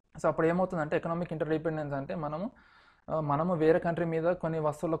 సో అప్పుడు ఏమవుతుందంటే ఎకనామిక్ ఇంటర్డిపెండెన్స్ అంటే మనము వేరే కంట్రీ మీద కొన్ని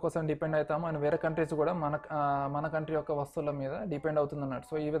వస్తువుల కోసం డిపెండ్ అవుతాము, అండ్ వేరే కంట్రీస్ కూడా మన కంట్రీ యొక్క వస్తువుల మీద డిపెండ్ అవుతుంది అన్నట్టు.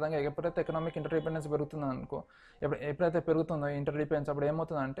 సో ఈ విధంగా ఎప్పుడైతే ఎకనామిక్ ఇంటర్డిపెండెన్స్ పెరుగుతుందో ఎప్పుడైతే పెరుగుతుందో ఇంటర్డిపెండెన్స్, అప్పుడు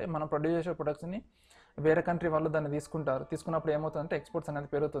ఏమవుతుందంటే మనం ప్రొడ్యూస్ చేసే ప్రొడక్ట్స్ని వేరే కంట్రీ వాళ్ళు దాన్ని తీసుకున్నప్పుడు ఏమవుతుందంటే ఎక్స్పోర్ట్స్ అనేది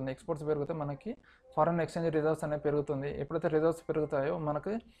పెరుగుతుంది. ఎక్స్పోర్ట్స్ పెరిగితే మనకి ఫారెన్ ఎక్స్చేంజ్ రిజర్వ్స్ అనేది పెరుగుతుంది. ఎప్పుడైతే రిజర్వ్స్ పెరుగుతాయో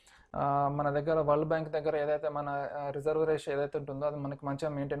మనకి మన దగ్గర వరల్డ్ బ్యాంక్ దగ్గర ఏదైతే మన రిజర్వ్ రేషియో ఏదైతే ఉంటుందో అది మనకి మంచిగా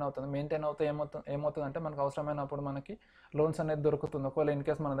మెయింటైన్ అవుతే ఏమవుతుందంటే మనకు అవసరమైనప్పుడు మనకి లోన్స్ అనేది దొరుకుతుంది. ఒకవేళ ఇన్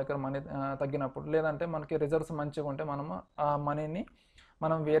కేస్ మన దగ్గర మనీ తగ్గినప్పుడు, లేదంటే మనకి రిజర్వ్స్ మంచిగా ఉంటే మనము ఆ మనీని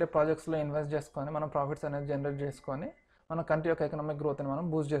మనం వేరే ప్రాజెక్ట్స్లో ఇన్వెస్ట్ చేసుకొని మనం ప్రాఫిట్స్ అనేది జనరేట్ చేసుకొని మన కంట్రీ యొక్క ఎకనామిక్ గ్రోత్ని మనం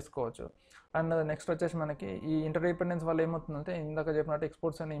బూస్ట్ చేసుకోవచ్చు. అండ్ నెక్స్ట్ వచ్చేసి మనకి ఈ ఇంటర్డిపెండెన్స్ వల్ల ఏమవుతుందంటే ఇందాక చెప్పినట్టు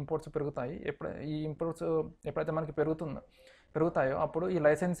ఎక్స్పోర్ట్స్ అండ్ ఇంపోర్ట్స్ పెరుగుతాయి. ఈ ఇంపోర్ట్స్ ఎప్పుడైతే మనకి పెరుగుతాయో అప్పుడు ఈ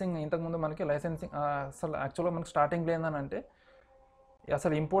లైసెన్సింగ్, ఇంతకుముందు మనకి లైసెన్సింగ్ అసలు యాక్చువల్గా మనకి స్టార్టింగ్లో ఏంటంటే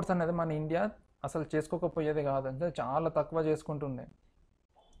అసలు ఇంపోర్ట్స్ అనేది మన ఇండియా అసలు చేసుకోకపోయేది కాదు, అంటే చాలా తక్కువ చేసుకుంటుండే.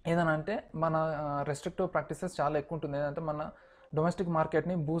 ఏదనంటే మన రెస్ట్రిక్టివ్ ప్రాక్టీసెస్ చాలా ఎక్కువ ఉంటుంది. ఏదంటే మన డొమెస్టిక్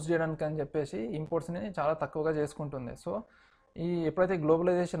మార్కెట్ని బూస్ట్ చేయడానికి అని చెప్పేసి ఇంపోర్ట్స్ని చాలా తక్కువగా చేసుకుంటుంది. సో ఎప్పుడైతే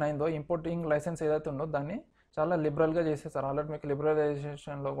గ్లోబలైజేషన్ అయిందో ఇంపోర్టింగ్ లైసెన్స్ ఏదైతే ఉందో దాన్ని చాలా లిబరల్గా చేసేసారు. ఆల్రెడీ మీకు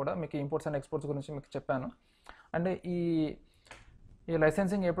లిబరలైజేషన్లో కూడా మీకు ఇంపోర్ట్స్ అండ్ ఎక్స్పోర్ట్స్ గురించి మీకు చెప్పాను. అండ్ ఈ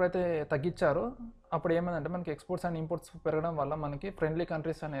లైసెన్సింగ్ ఎప్పుడైతే తగ్గించారో అప్పుడు ఏమైందంటే మనకి ఎక్స్పోర్ట్స్ అండ్ ఇంపోర్ట్స్ పెరగడం వల్ల మనకి ఫ్రెండ్లీ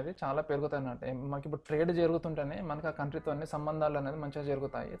కంట్రీస్ అనేది చాలా పెరుగుతాయి అన్నట్టు. మనకి ఇప్పుడు ట్రేడ్ జరుగుతుంటేనే మనకి ఆ కంట్రీతో సంబంధాలు అనేది మంచిగా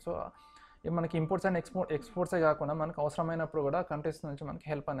జరుగుతాయి. సో మనకి ఇంపోర్ట్స్ అండ్ ఎక్స్పోర్ట్సే కాకుండా మనకు అవసరమైనప్పుడు కూడా కంట్రీస్ నుంచి మనకి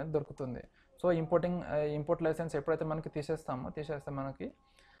హెల్ప్ అనేది దొరుకుతుంది. సో ఇంపోర్ట్ లైసెన్స్ ఎప్పుడైతే మనకి తీసేస్తే మనకి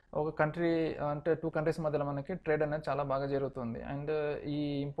ఒక కంట్రీ అంటే 2 కంట్రీస్ మధ్యలో మనకి ట్రేడ్ అనేది చాలా బాగా జరుగుతుంది. అండ్ ఈ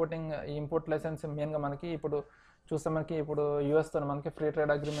ఇంపోర్ట్ లైసెన్స్ మెయిన్గా మనకి ఇప్పుడు చూస్తే మనకి ఇప్పుడు యూఎస్తో మనకి ఫ్రీ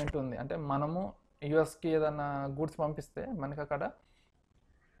ట్రేడ్ అగ్రిమెంట్ ఉంది. అంటే మనము యూఎస్కి ఏదైనా గూడ్స్ పంపిస్తే మనకి అక్కడ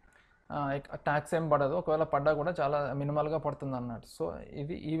ట్యాక్స్ ఏం పడదు, ఒకవేళ పడ్డా కూడా చాలా మినిమల్గా పడుతుంది అన్నట్టు. సో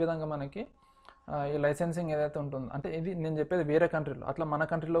ఈ విధంగా మనకి ఈ లైసెన్సింగ్ ఏదైతే ఉంటుందో, అంటే ఇది నేను చెప్పేది వేరే కంట్రీలో, అట్లా మన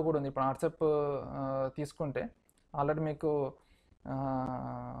కంట్రీలో కూడా ఉంది. ఇప్పుడు ఆర్సెప్ తీసుకుంటే ఆల్రెడీ మీకు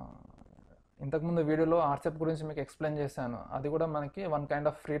ఇంతకుముందు వీడియోలో ఆర్సెప్ గురించి మీకు ఎక్స్ప్లెయిన్ చేశాను. అది కూడా మనకి one kind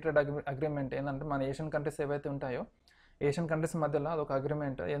of free trade agreement. ఏంటంటే మన ఏషియన్ కంట్రీస్ ఏవైతే ఉంటాయో ఏషియన్ కంట్రీస్ మధ్యలో అదొక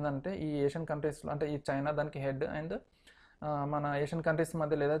అగ్రిమెంట్. ఏంటంటే ఈ ఏషియన్ కంట్రీస్లో అంటే ఈ చైనా దానికి హెడ్, అండ్ మన ఏషియన్ కంట్రీస్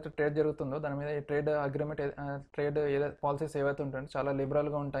మధ్యలో ఏదైతే ట్రేడ్ జరుగుతుందో దాని మీద ఈ ట్రేడ్ పాలసీస్ ఏవైతే ఉంటాయో చాలా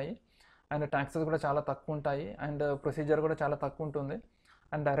లిబరల్గా ఉంటాయి. అండ్ ట్యాక్సెస్ కూడా చాలా తక్కువ ఉంటాయి, అండ్ ప్రొసీజర్ కూడా చాలా తక్కువ ఉంటుంది.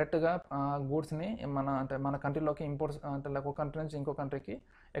 అండ్ డైరెక్ట్గా గూడ్స్ని మన కంట్రీలోకి ఇంపోర్ట్స్ అంటే ఒక కంట్రీ నుంచి ఇంకో కంట్రీకి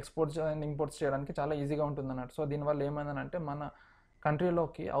ఎక్స్పోర్ట్స్ అండ్ ఇంపోర్ట్స్ చేయడానికి చాలా ఈజీగా ఉంటుంది అన్నట్టు. సో దీనివల్ల ఏమైందంటే మన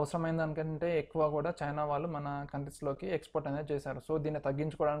కంట్రీలోకి అవసరమైన దానికంటే ఎక్కువ కూడా చైనా వాళ్ళు మన కంట్రీస్లోకి ఎక్స్పోర్ట్ అనేది చేశారు. సో దీన్ని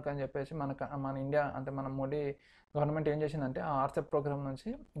తగ్గించుకోవడానికి అని చెప్పేసి మన ఇండియా అంటే మన మోడీ గవర్నమెంట్ ఏం చేసిందంటే ఆ ఆర్సెప్ ప్రోగ్రామ్ నుంచి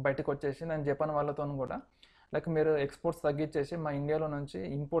బయటకు వచ్చేసి నేను జపాన్ వాళ్ళతో కూడా లైక్ మీరు ఎక్స్పోర్ట్స్ తగ్గించేసి మా ఇండియాలో నుంచి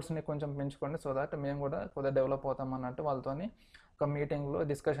ఇంపోర్ట్స్ని కొంచెం పెంచుకోండి, సో దాట్ మేము కూడా కొద్దిగా డెవలప్ అవుతాం అన్నట్టు వాళ్ళతోని ఒక మీటింగ్లో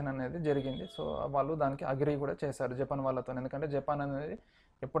డిస్కషన్ అనేది జరిగింది. సో వాళ్ళు దానికి అగ్రీ కూడా చేశారు జపాన్ వాళ్ళతో. ఎందుకంటే జపాన్ అనేది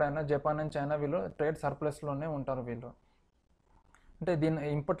ఎప్పుడైనా జపాన్ అండ్ చైనా వీళ్ళు ట్రేడ్ సర్ప్లస్లోనే ఉంటారు వీళ్ళు. అంటే దీని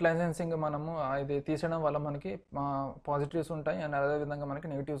ఇన్పుట్ లైసెన్సింగ్ మనము ఇది తీసేయడం వల్ల మనకి పాజిటివ్స్ ఉంటాయి అండ్ అదేవిధంగా మనకి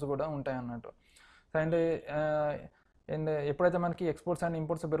నెగిటివ్స్ కూడా ఉంటాయి అన్నట్టు. అండ్ అండ్ ఎప్పుడైతే మనకి ఎక్స్పోర్ట్స్ అండ్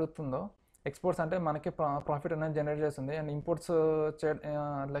ఇంపోర్ట్స్ పెరుగుతుందో, ఎక్స్పోర్ట్స్ అంటే మనకి ప్రాఫిట్ అనేది జనరేట్ చేస్తుంది. అండ్ ఇంపోర్ట్స్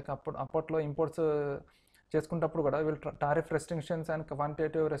లైక్ అప్పట్లో ఇంపోర్ట్స్ చేసుకున్నప్పుడు కూడా వీళ్ళు tariff restrictions and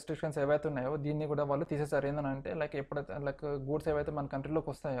quantitative restrictions ఏవైతే ఉన్నాయో దీన్ని కూడా వాళ్ళు తీసేశారు. ఏంటంటే లైక్ ఎప్పుడైతే లైక్ గూడ్స్ ఏవైతే మన కంట్రీలోకి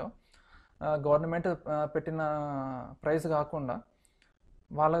వస్తాయో గవర్నమెంట్ పెట్టిన ప్రైస్ కాకుండా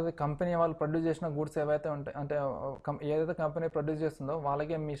వాళ్ళది కంపెనీ వాళ్ళు ప్రొడ్యూస్ చేసిన గూడ్స్ ఏవైతే ఉంటాయి, అంటే ఏదైతే కంపెనీ ప్రొడ్యూస్ చేస్తుందో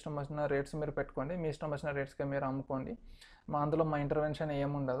వాళ్ళకే మీ ఇష్టం వచ్చిన రేట్స్ మీరు పెట్టుకోండి, మీ ఇష్టం వచ్చిన రేట్స్కి మీరు అమ్ముకోండి, అందులో మా ఇంటర్వెన్షన్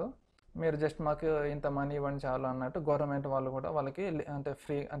ఏముండదు, మీరు జస్ట్ మాకు ఇంత మనీ ఇవ్వండి చాలు అన్నట్టు గవర్నమెంట్ వాళ్ళు కూడా వాళ్ళకి అంటే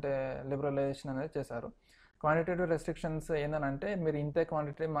ఫ్రీ అంటే లిబరలైజేషన్ అనేది చేశారు. క్వాంటిటేటివ్ రెస్ట్రిక్షన్స్ ఏంటంటే మీరు ఇంతే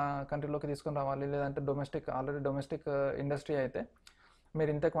క్వాంటిటీ మా కంట్రీలోకి తీసుకొని రావాలి, లేదంటే ఆల్రెడీ డొమెస్టిక్ ఇండస్ట్రీ అయితే మీరు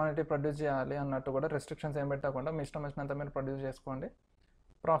ఇంతే క్వాంటిటీ ప్రొడ్యూస్ చేయాలి అన్నట్టు కూడా రెస్ట్రిక్షన్స్ ఏం పెట్టకుండా మీ ఇష్టం వచ్చినంత మీరు ప్రొడ్యూస్ చేసుకోండి,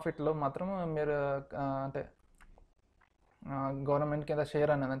 ప్రాఫిట్లో మాత్రం మీరు అంటే గవర్నమెంట్ కింద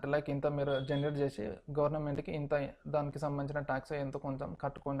షేర్ అనేది అంటే లైక్ ఇంత మీరు జనరేట్ చేసి గవర్నమెంట్కి ఇంత దానికి సంబంధించిన ట్యాక్స్ ఎంత కొంచెం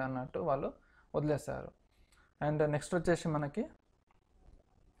కట్టుకోండి అన్నట్టు వాళ్ళు వదిలేస్తారు. అండ్ నెక్స్ట్ వచ్చేసి మనకి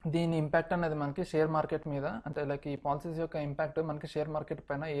దీని ఇంపాక్ట్ అనేది మనకి షేర్ మార్కెట్ మీద, అంటే లైక్ ఈ పాలసీస్ యొక్క ఇంపాక్ట్ మనకి షేర్ మార్కెట్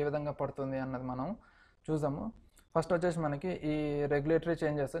పైన ఏ విధంగా పడుతుంది అన్నది మనం చూద్దాము. ఫస్ట్ వచ్చేసి మనకి ఈ రెగ్యులేటరీ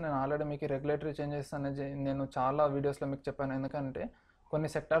చేంజెస్, నేను ఆల్రెడీ మీకు రెగ్యులేటరీ చేంజెస్ అనేది నేను చాలా వీడియోస్లో మీకు చెప్పాను. ఎందుకంటే కొన్ని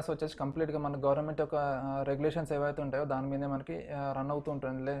సెక్టార్స్ వచ్చేసి కంప్లీట్గా మన గవర్నమెంట్ యొక్క రెగ్యులేషన్స్ ఏవైతే ఉంటాయో దాని మీదే మనకి రన్ అవుతూ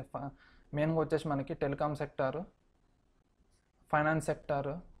ఉంటుంది. మెయిన్గా వచ్చేసి మనకి telecom sector, finance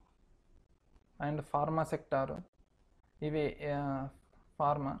sector and pharma sector. ఇవి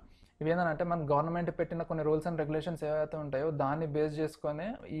ఏంటంటే మన గవర్నమెంట్ పెట్టిన కొన్ని రూల్స్ అండ్ రెగ్యులేషన్స్ ఏవైతే ఉంటాయో దాన్ని బేస్ చేసుకొని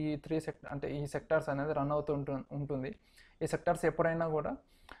ఈ ఈ సెక్టార్స్ అనేది రన్ అవుతూ ఉంటుంది. ఈ సెక్టార్స్ ఎప్పుడైనా కూడా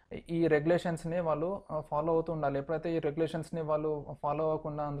ఈ రెగ్యులేషన్స్ని వాళ్ళు ఫాలో అవుతూ ఉండాలి. ఎప్పుడైతే ఈ రెగ్యులేషన్స్ని వాళ్ళు ఫాలో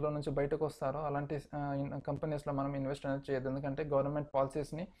అవ్వకుండా అందులో నుంచి బయటకు వస్తారో అలాంటి కంపెనీస్లో మనం ఇన్వెస్ట్ అనేది చేయొద్దు. ఎందుకంటే గవర్నమెంట్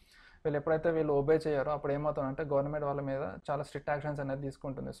పాలసీస్ని వీళ్ళు ఒబే చేయరో అప్పుడు ఏమవుతుందంటే గవర్నమెంట్ వాళ్ళ మీద చాలా స్ట్రిక్ట్ యాక్షన్స్ అనేది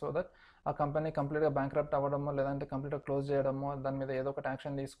తీసుకుంటుంది. సో దట్ ఆ కంపెనీ కంప్లీట్గా బ్యాంక్రప్ట్ అవ్వడమో లేదంటే కంప్లీట్గా క్లోజ్ చేయడమో దాని మీద ఏదో ఒకటి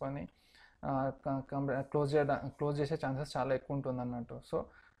యాక్షన్ తీసుకొని క్లోజ్ చేసే ఛాన్సెస్ చాలా ఎక్కువ ఉంటుంది అన్నట్టు. సో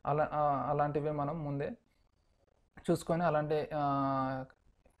అలాంటివి మనం ముందే చూసుకొని అలాంటి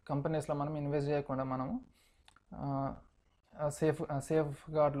కంపెనీస్లో మనం ఇన్వెస్ట్ చేయకుండా మనము సేఫ్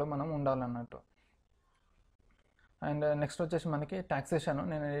గార్డ్లో మనం ఉండాలన్నట్టు. అండ్ నెక్స్ట్ వచ్చేసి మనకి ట్యాక్సేషన్.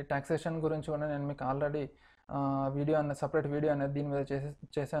 నేను ఈ ట్యాక్సేషన్ గురించి కూడా నేను మీకు ఆల్రెడీ సపరేట్ వీడియో అనేది దీని మీద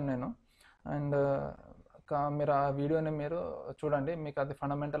చేశాను నేను. అండ్ మీరు ఆ వీడియోని మీరు చూడండి, మీకు అది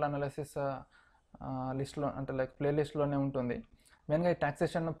ఫండమెంటల్ అనాలిసిస్ లిస్ట్లో అంటే లైక్ ప్లేలిస్ట్లోనే ఉంటుంది. మెయిన్గా ఈ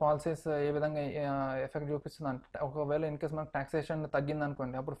ట్యాక్సేషన్ పాలసీస్ ఏ విధంగా ఎఫెక్ట్ చూపిస్తుంది అంటే ఒకవేళ ఇన్ కేస్ మనకు ట్యాక్సేషన్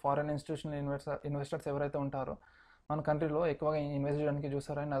తగ్గిందనుకోండి అప్పుడు ఫారెన్ ఇన్స్టిట్యూషనల్ ఇన్వెస్టర్స్ ఎవరైతే ఉంటారో మన కంట్రీలో ఎక్కువగా ఇన్వెస్ట్ చేయడానికి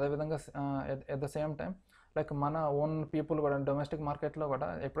చూస్తారు. అండ్ అదేవిధంగా at the same time like మన ఓన్ పీపుల్ కూడా డొమెస్టిక్ మార్కెట్లో కూడా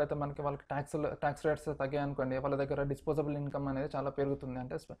ఎప్పుడైతే వాళ్ళకి ట్యాక్స్ రేట్స్ తగ్గాయి అనుకోండి వాళ్ళ దగ్గర డిస్పోజబుల్ ఇన్కమ్ అనేది చాలా పెరుగుతుంది.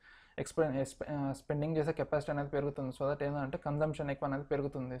 అంటే స్పెండింగ్ చేసే కెపాసిటీ అనేది పెరుగుతుంది. సో దట్ ఏంటంటే కన్జంప్షన్ ఎక్కువ అనేది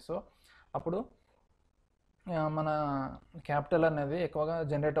పెరుగుతుంది. సో అప్పుడు మన క్యాపిటల్ అనేది ఎక్కువగా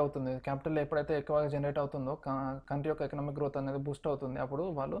జనరేట్ అవుతుంది. క్యాపిటల్ ఎప్పుడైతే ఎక్కువగా జనరేట్ అవుతుందో కంట్రీ యొక్క ఎకనామిక్ గ్రోత్ అనేది బూస్ట్ అవుతుంది. అప్పుడు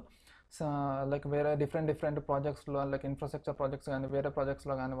వాళ్ళు లైక్ వేరే డిఫరెంట్ ప్రాజెక్ట్స్లో లైక్ ఇన్ఫ్రాస్ట్రక్చర్ ప్రాజెక్ట్స్ కానీ వేరే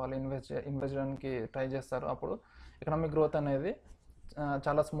ప్రాజెక్ట్స్లో కానీ వాళ్ళు ఇన్వెస్ట్ చేయడానికి ట్రై చేస్తారు. అప్పుడు ఎకనామిక్ గ్రోత్ అనేది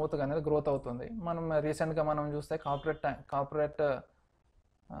చాలా స్మూత్గా అనేది గ్రోత్ అవుతుంది. మనం రీసెంట్గా మనం చూస్తే కార్పొరేట్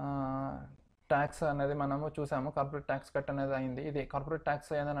ట్యాక్స్ అనేది మనము చూసాము. కార్పొరేట్ ట్యాక్స్ కట్ అనేది అయింది. ఇది కార్పొరేట్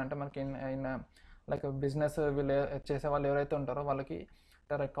ట్యాక్స్ ఏంటంటే మనకి లైక్ బిజినెస్ వీళ్ళు చేసే వాళ్ళు ఎవరైతే ఉంటారో వాళ్ళకి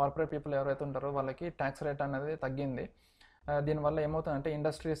కార్పొరేట్ పీపుల్ ఎవరైతే ఉంటారో వాళ్ళకి ట్యాక్స్ రేట్ అనేది తగ్గింది. దీనివల్ల ఏమవుతుందంటే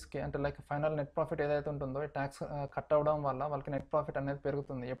ఇండస్ట్రీస్కి అంటే లైక్ ఫైనల్ నెట్ ప్రాఫిట్ ఏదైతే ఉంటుందో ఈ ట్యాక్స్ కట్ అవ్వడం వల్ల వాళ్ళకి నెట్ ప్రాఫిట్ అనేది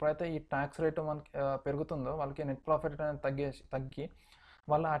పెరుగుతుంది. ఎప్పుడైతే ఈ ట్యాక్స్ రేటు మనకి పెరుగుతుందో వాళ్ళకి నెట్ ప్రాఫిట్ అనేది తగ్గి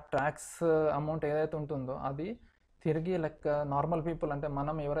వాళ్ళ ఆ ట్యాక్స్ అమౌంట్ ఏదైతే ఉంటుందో అది తిరిగి లైక్ నార్మల్ పీపుల్ అంటే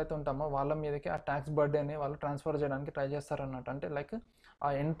మనం ఎవరైతే ఉంటామో వాళ్ళ మీదకి ఆ ట్యాక్స్ బర్డెని వాళ్ళు ట్రాన్స్ఫర్ చేయడానికి ట్రై చేస్తారన్నట్టు. అంటే లైక్ ఆ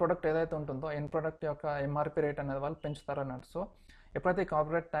ఎండ్ ప్రొడక్ట్ ఏదైతే ఉంటుందో ఎండ్ ప్రొడక్ట్ యొక్క ఎంఆర్పి రేట్ అనేది వాళ్ళు పెంచుతారన్నట్టు. సో ఎప్పుడైతే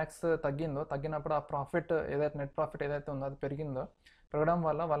కార్పొరేట్ ట్యాక్స్ తగ్గినప్పుడు ఆ ప్రాఫిట్ ఏదైతే నెట్ ప్రాఫిట్ ఏదైతే ఉందో అది పెరగడం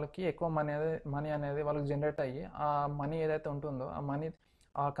వల్ల వాళ్ళకి ఎక్కువ మనీ అనేది వాళ్ళకి జనరేట్ అయ్యి ఆ మనీ ఏదైతే ఉంటుందో ఆ మనీ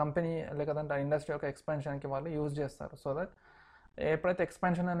ఆ కంపెనీ లేకపోతే ఆ ఇండస్ట్రీ యొక్క ఎక్స్పాన్షన్కి వాళ్ళు యూజ్ చేస్తారు. సో దట్ ఎప్పుడైతే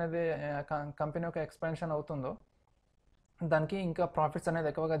ఎక్స్పాన్షన్ అనేది కంపెనీ యొక్క ఎక్స్పాన్షన్ అవుతుందో దానికి ఇంకా ప్రాఫిట్స్ అనేది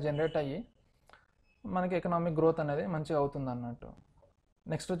ఎక్కువగా జనరేట్ అయ్యి మనకి ఎకనామిక్ గ్రోత్ అనేది మంచిగా అవుతుంది అన్నట్టు.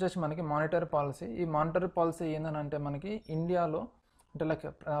 నెక్స్ట్ వచ్చేసి మనకి మానిటరీ పాలసీ. ఈ మానిటరీ పాలసీ ఏంటంటే మనకి ఇండియాలో అంటే లైక్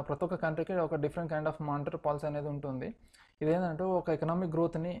ప్రతి ఒక్క కంట్రీకి ఒక different kind of monetary policy అనేది ఉంటుంది. ఇదేంటంటే ఒక ఎకనామిక్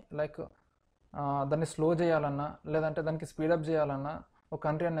గ్రోత్ని లైక్ దాన్ని స్లో చేయాలన్నా లేదంటే దానికి స్పీడప్ చేయాలన్నా ఒక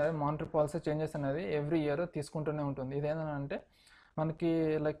కంట్రీ అనేది మానిటరీ పాలసీ చేంజెస్ అనేది ఎవ్రీ ఇయర్ తీసుకుంటూనే ఉంటుంది. ఇదేంటంటే మనకి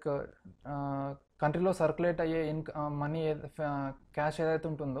లైక్ కంట్రీలో సర్క్యులేట్ అయ్యే మనీ క్యాష్ ఏదైతే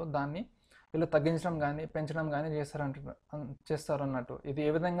ఉంటుందో దాన్ని వీళ్ళు తగ్గించడం కానీ పెంచడం కానీ చేస్తారు అన్నట్టు. ఇది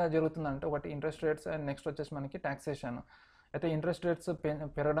ఏ విధంగా జరుగుతుందంటే ఒకటి ఇంట్రెస్ట్ రేట్స్ అండ్ నెక్స్ట్ వచ్చేసి మనకి ట్యాక్సేషన్. అయితే ఇంట్రెస్ట్ రేట్స్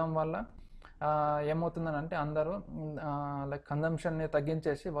పెరగడం వల్ల ఏమవుతుందని అంటే అందరూ లైక్ కన్జంప్షన్ని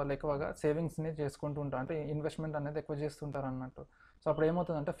తగ్గించేసి వాళ్ళు ఎక్కువగా సేవింగ్స్ని చేసుకుంటూ ఉంటారు, అంటే ఇన్వెస్ట్మెంట్ అనేది ఎక్కువ చేస్తుంటారు అన్నట్టు. సో అప్పుడు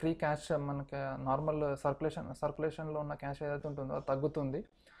ఏమవుతుందంటే ఫ్రీ క్యాష్ మనకి నార్మల్ సర్క్యులేషన్లో ఉన్న క్యాష్ ఏదైతే ఉంటుందో అది తగ్గుతుంది,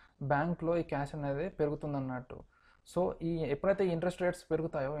 బ్యాంక్లో ఈ క్యాష్ అనేది పెరుగుతుంది అన్నట్టు. సో ఎప్పుడైతే ఇంట్రెస్ట్ రేట్స్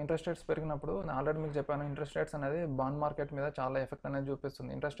పెరుగుతాయో, ఇంట్రెస్ట్ రేట్స్ పెరిగినప్పుడు నేను ఆల్రెడీ మీకు చెప్పాను, ఇంట్రెస్ట్ రేట్స్ అనేది బాండ్ మార్కెట్ మీద చాలా ఎఫెక్ట్ అనేది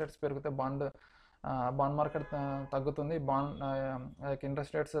చూపిస్తుంది. ఇంట్రెస్ట్ రేట్స్ పెరిగితే బాండ్ మార్కెట్ తగ్గుతుంది,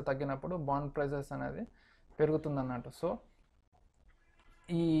 ఇంట్రెస్ట్ రేట్స్ తగ్గినప్పుడు బాండ్ ప్రైజెస్ అనేది పెరుగుతుంది అన్నట్టు. సో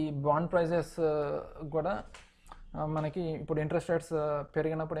ఈ బాండ్ ప్రైజెస్ కూడా మనకి ఇప్పుడు ఇంట్రెస్ట్ రేట్స్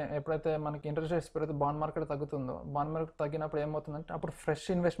పెరిగినప్పుడు ఎప్పుడైతే మనకి ఇంట్రెస్ట్ రేట్స్ పెరిగితే బాండ్ మార్కెట్ తగ్గుతుందో, బాండ్ మార్కెట్ తగ్గినప్పుడు ఏమవుతుందంటే అప్పుడు ఫ్రెష్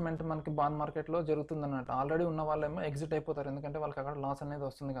ఇన్వెస్ట్మెంట్ మనకి బాండ్ మార్కెట్లో జరుగుతుంది అన్నట్టు. ఆల్రెడీ ఉన్న వాళ్ళేమో ఎగ్జిట్ అయిపోతారు, ఎందుకంటే వాళ్ళకి అక్కడ లాస్ అనేది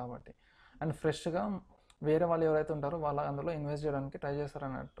వస్తుంది కాబట్టి. అండ్ ఫ్రెష్గా వేరే వాళ్ళు ఎవరైతే ఉంటారో వాళ్ళు అందులో ఇన్వెస్ట్ చేయడానికి ట్రై చేస్తారు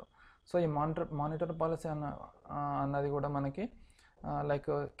అన్నట్టు. సో ఈ మానిటరీ పాలసీ అన్నది కూడా మనకి లైక్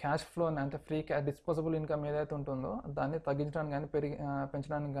క్యాష్ ఫ్లో అంటే ఫ్రీ డిస్పోజబుల్ ఇన్కమ్ ఏదైతే ఉంటుందో దాన్ని తగ్గించడానికి కానీ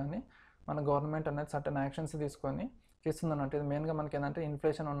పెంచడానికి కానీ మన గవర్నమెంట్ అనేది సర్టన్ యాక్షన్స్ తీసుకొని చేస్తుంది అన్నట్టు. ఇది మెయిన్గా మనకి ఏంటంటే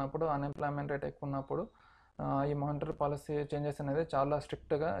ఇన్ఫ్లేషన్ ఉన్నప్పుడు, అన్ఎంప్లాయ్మెంట్ రేట్ ఎక్కువ ఉన్నప్పుడు ఈ మానిటరీ పాలసీ చేంజెస్ అనేది చాలా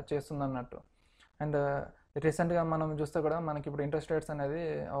స్ట్రిక్ట్గా చేస్తుంది అన్నట్టు. అండ్ రీసెంట్గా మనం చూస్తే కూడా మనకి ఇప్పుడు ఇంట్రెస్ట్ రేట్స్ అనేది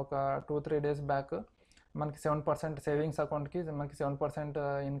ఒక 2-3 డేస్ బ్యాక్ మనకి 7% సేవింగ్స్ అకౌంట్కి మనకి 7%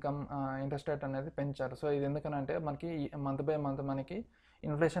 ఇన్కమ్ ఇంట్రెస్ట్ రేట్ అనేది పెంచారు. సో ఇది ఎందుకనంటే మనకి మంత్ బై మంత్ మనకి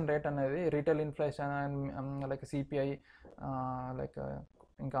ఇన్ఫ్లేషన్ రేట్ అనేది retail inflation and like CPI like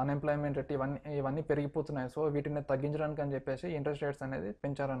ఇంకా అన్ఎంప్లాయ్మెంట్ రేట్ ఇవన్నీ పెరిగిపోతున్నాయి. సో వీటిని తగ్గించడానికి అని చెప్పేసి ఇంట్రెస్ట్ రేట్స్ అనేది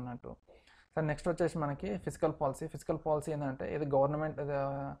పెంచారన్నట్టు. సో నెక్స్ట్ వచ్చేసి మనకి ఫిజికల్ పాలసీ ఏంటంటే ఇది గవర్నమెంట్,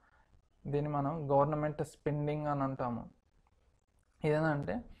 దీన్ని మనం గవర్నమెంట్ స్పెండింగ్ అని అంటాము.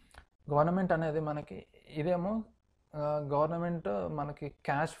 ఇదేంటంటే గవర్నమెంట్ అనేది మనకి ఇదేమో గవర్నమెంట్ మనకి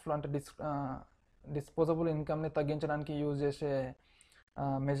క్యాష్ ఫ్లో అంటే డిస్పోజబుల్ ఇన్కమ్ని తగ్గించడానికి యూజ్ చేసే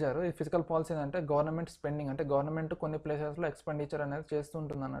మెజర్. ఈ ఫిజికల్ పాలసీ అంటే గవర్నమెంట్ స్పెండింగ్, అంటే గవర్నమెంట్ కొన్ని ప్లేసెస్లో ఎక్స్పెండిచర్ అనేది చేస్తూ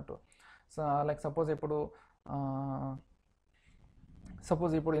ఉంటుంది అన్నట్టు. సో లైక్ సపోజ్ ఇప్పుడు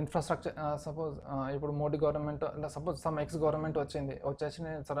ఇన్ఫ్రాస్ట్రక్చర్ ఇప్పుడు Modi government suppose some X government వచ్చేసి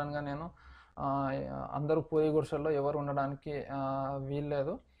సడన్గా నేను అందరూ పోయి గుడిసెల్లో ఎవరు ఉండడానికి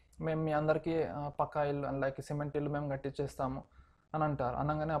వీల్లేదు, మేము మీ అందరికీ పక్కా ఇల్లు లైక్ సిమెంట్ ఇల్లు మేము కట్టించేస్తాము అని అంటారు.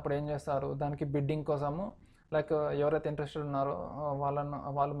 అనగానే అప్పుడు ఏం చేస్తారు, దానికి బిడ్డింగ్ కోసము లైక్ ఎవరైతే ఇంట్రెస్టెడ్ ఉన్నారో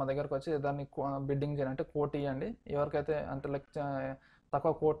వాళ్ళు మా దగ్గరకు వచ్చి దాన్ని బిడ్డింగ్ చేయాలంటే కోట్ ఇవ్వండి, ఎవరికైతే అంటే లైక్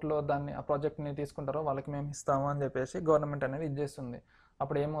తక్కువ కోట్లో దాన్ని ఆ ప్రాజెక్ట్ని తీసుకుంటారో వాళ్ళకి మేము ఇస్తాము అని చెప్పేసి గవర్నమెంట్ అనేది ఇచ్చేస్తుంది.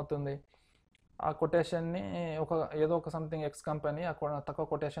 అప్పుడు ఏమవుతుంది, ఆ కొటేషన్ని ఏదో ఒక సంథింగ్ ఎక్స్ కంపెనీ తక్కువ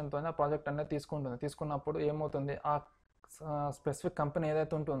కొటేషన్తో ఆ ప్రాజెక్ట్ అనేది తీసుకున్నప్పుడు ఏమవుతుంది, ఆ స్పెసిఫిక్ కంపెనీ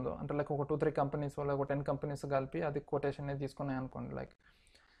ఏదైతే ఉంటుందో అంటే లైక్ ఒక 2-3 కంపెనీస్ లేక ఒక 10 కంపెనీస్ కలిపి అది కొటేషన్ అనేది తీసుకున్నాయి అనుకోండి. లైక్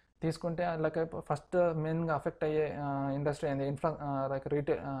తీసుకుంటే లైక్ ఫస్ట్ మెయిన్గా అఫెక్ట్ అయ్యే ఇండస్ట్రీ ఏంది,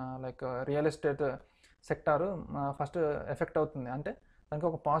 like real estate sector first effect అవుతుంది. అంటే దానికి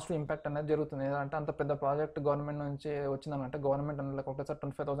ఒక పాజిటివ్ ఇంపాక్ట్ అనేది జరుగుతుంది. ఏదంటే అంత పెద్ద ప్రాజెక్ట్ గవర్నమెంట్ నుంచి వచ్చిందంటే గవర్నమెంట్ అనేది ఒకటేసారి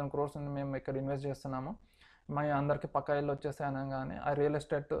 25,000 crores మేము ఇక్కడ ఇన్వెస్ట్ చేస్తున్నాము, మా అందరికీ పక్కా ఇల్లు వచ్చేస్తాయి అనగానే ఆ రియల్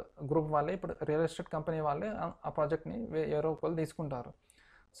ఎస్టేట్ గ్రూప్ వాళ్ళే, ఇప్పుడు రియల్ ఎస్టేట్ కంపెనీ వాళ్ళే ఆ ప్రాజెక్ట్ని ఎవరో ఒకరు తీసుకుంటారు.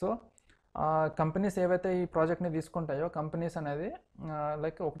 సో కంపెనీస్ ఏవైతే ఈ ప్రాజెక్ట్ని తీసుకుంటాయో కంపెనీస్ అనేది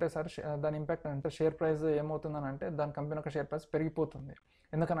లైక్ ఒకటేసారి దాని ఇంపాక్ట్ అంటే షేర్ ప్రైస్ ఏమవుతుందని అంటే దాని కంపెనీ యొక్క షేర్ ప్రైస్ పెరిగిపోతుంది.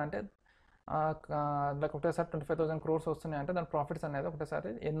 ఎందుకనంటే లైక్ ఒకటేసారి 25,000 crores వస్తున్నాయి అంటే దాని ప్రాఫిట్స్ అనేది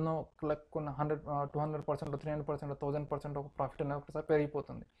ఒకటేసారి ఎన్నో లైక్ 100%, 200%, 1,000% ఒక ప్రాఫిట్ అనేది ఒకటేసారి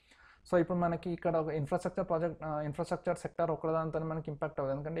పెరిగిపోతుంది. సో ఇప్పుడు మనకి ఇక్కడ ఒక ఇన్ఫ్రాస్ట్రక్చర్ సెక్టర్ ఒకదాంతో మనకి ఇంపాక్ట్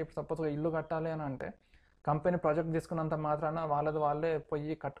అవ్వదు. ఎందుకంటే ఇప్పుడు సపోజ్ ఇల్లు కట్టాలి అని అంటే కంపెనీ ప్రాజెక్ట్ తీసుకున్నంత మాత్రాన వాళ్ళే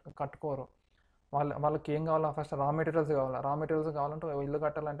పోయి కట్టుకోరు. వాళ్ళకి ఏం కావాలా, ఫస్ట్ రా మెటీరియల్స్ కావాలంటే ఇల్లు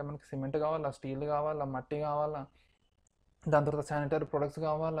కట్టాలంటే మనకి సిమెంట్ కావాలా, స్టీల్ కావాలా, మట్టి కావాలా, దాని తర్వాత శానిటరీ ప్రొడక్ట్స్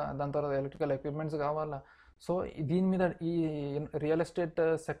కావాలా, దాని తర్వాత ఎలక్ట్రికల్ ఎక్విప్మెంట్స్ కావాలా. సో దీని మీద ఈ రియల్ ఎస్టేట్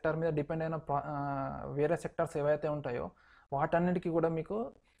సెక్టర్ మీద డిపెండ్ అయిన వేరే సెక్టర్స్ ఏవైతే ఉంటాయో వాటన్నిటికీ కూడా మీకు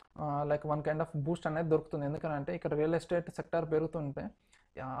like one kind of Boost అనేది దొరుకుతుంది. ఎందుకంటే ఇక్కడ రియల్ ఎస్టేట్ సెక్టర్ పెరుగుతుంటే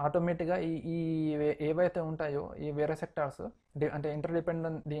ఆటోమేటిక్గా ఈ ఈ ఏవైతే ఉంటాయో ఈ వేరే సెక్టార్స్ అంటే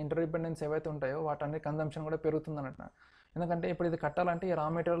ఇంటర్డిపెండెన్స్ ఏవైతే ఉంటాయో వాటన్ని కన్జంప్షన్ కూడా పెరుగుతుంది అన్నట్టు. ఎందుకంటే ఇప్పుడు ఇది కట్టాలంటే ఈ రా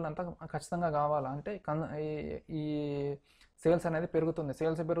మెటీరియల్ అంతా ఖచ్చితంగా కావాలా అంటే ఈ సేల్స్ అనేది పెరుగుతుంది.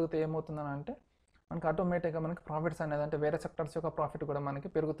 సేల్స్ పెరిగితే ఏమవుతుందని అంటే మనకి ఆటోమేటిక్గా మనకి ప్రాఫిట్స్ అనేది అంటే వేరే సెక్టార్స్ యొక్క ప్రాఫిట్ కూడా మనకి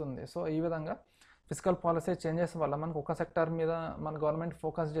పెరుగుతుంది. సో ఈ విధంగా ఫిజికల్ పాలసీ చేంజెస్ వల్ల మనకు ఒక సెక్టార్ మీద మన గవర్నమెంట్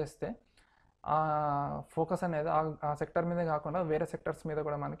ఫోకస్ చేస్తే ఆ ఫోకస్ అనేది ఆ సెక్టర్ మీదే కాకుండా వేరే సెక్టర్స్ మీద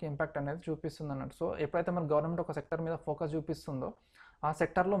కూడా మనకి ఇంపాక్ట్ అనేది చూపిస్తుంది అన్నట్టు. సో ఎప్పుడైతే మన గవర్నమెంట్ ఒక సెక్టర్ మీద ఫోకస్ చూపిస్తుందో ఆ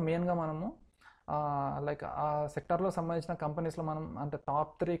సెక్టర్లో మెయిన్గా మనము లైక్ ఆ సెక్టర్లో సంబంధించిన కంపెనీస్లో మనం అంటే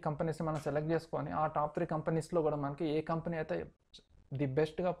టాప్ 3 కంపెనీస్ని మనం సెలెక్ట్ చేసుకొని ఆ టాప్ 3 కంపెనీస్లో కూడా మనకి ఏ కంపెనీ అయితే ది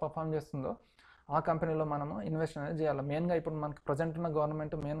బెస్ట్గా పర్ఫామ్ చేస్తుందో ఆ కంపెనీలో మనము ఇన్వెస్ట్ అనేది చేయాలి. మెయిన్గా ఇప్పుడు మనకి ప్రజెంట్ ఉన్న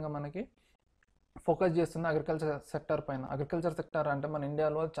గవర్నమెంట్ మెయిన్గా మనకి ఫోకస్ చేస్తుంది అగ్రికల్చర్ సెక్టర్ పైన. అగ్రికల్చర్ సెక్టర్ అంటే మన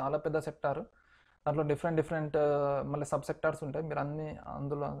ఇండియాలో చాలా పెద్ద సెక్టార్. దాంట్లో డిఫరెంట్ మళ్ళీ సబ్ సెక్టార్స్ ఉంటాయి. మీరు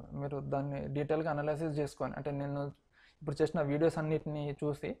అందులో మీరు దాన్ని డీటెయిల్గా అనలైసిస్ చేసుకొని అంటే నేను ఇప్పుడు చేసిన వీడియోస్ అన్నిటిని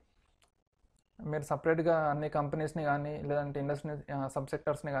చూసి మీరు సపరేట్గా అన్ని కంపెనీస్ని కానీ లేదంటే ఇండస్ట్రీ సబ్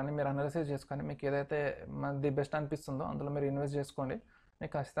సెక్టార్స్ని కానీ మీరు అనలైసిస్ చేసుకొని మీకు ఏదైతే ది బెస్ట్ అనిపిస్తుందో అందులో మీరు ఇన్వెస్ట్ చేసుకోండి.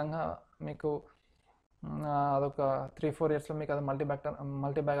 మీకు ఖచ్చితంగా మీకు అదొక 3-4 ఇయర్స్లో మీకు అది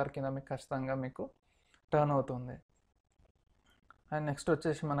మల్టీ బ్యాగర్ కింద మీకు ఖచ్చితంగా మీకు టర్న్ అవుతుంది. అండ్ నెక్స్ట్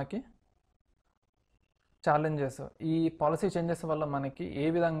వచ్చేసి మనకి ఛాలెంజెస్. ఈ పాలసీ చేంజెస్ వల్ల మనకి ఏ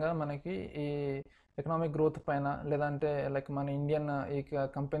విధంగా మనకి ఈ ఎకనామిక్ గ్రోత్ పైన లేదంటే లైక్ మన ఇండియన్ ఈ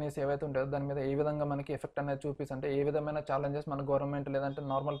కంపెనీస్ ఏవైతే ఉంటాయో దాని మీద ఏ విధంగా మనకి ఎఫెక్ట్ అనేది చూపిస్తే ఏ విధమైన ఛాలెంజెస్ మన గవర్నమెంట్ లేదంటే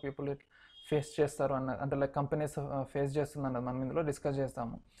నార్మల్ పీపుల్ ఫేస్ చేస్తారు అంటే లైక్ కంపెనీస్ ఫేస్ చేస్తుందన్నది మనం ఇందులో డిస్కస్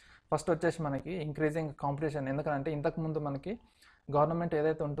చేస్తాము. ఫస్ట్ వచ్చేసి మనకి ఇంక్రీజింగ్ కాంపిటీషన్. ఎందుకంటే ఇంతకుముందు మనకి గవర్నమెంట్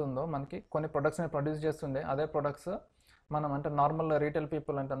ఏదైతే ఉంటుందో మనకి కొన్ని ప్రొడక్ట్స్ని ప్రొడ్యూస్ చేస్తుండే అదే ప్రొడక్ట్స్ మనం అంటే నార్మల్ రీటైల్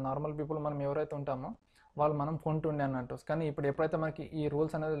పీపుల్ అంటే నార్మల్ పీపుల్ మనం ఎవరైతే ఉంటామో వాళ్ళు మనం కొంటుండే అన్నట్టు. కానీ ఇప్పుడు ఎప్పుడైతే మనకి ఈ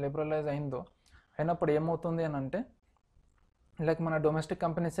రూల్స్ అనేది లిబరలైజ్ అయినప్పుడు ఏమవుతుంది అని అంటే లైక్ మన డొమెస్టిక్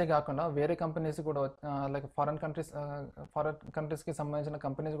కంపెనీసే కాకుండా వేరే కంపెనీస్ కూడా లైక్ ఫారెన్ కంట్రీస్కి సంబంధించిన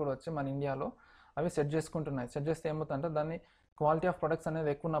కంపెనీస్ కూడా వచ్చి మన ఇండియాలో అవి సెట్ చేసుకుంటున్నాయి. సెట్ చేస్తే ఏమవుతుందంటే దాన్ని క్వాలిటీ ఆఫ్ ప్రొడక్ట్స్ అనేది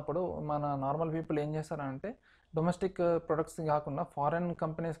ఎక్కువ ఉన్నప్పుడు మన నార్మల్ పీపుల్ ఏం చేస్తారంటే డొమెస్టిక్ ప్రొడక్ట్స్ కాకుండా ఫారెన్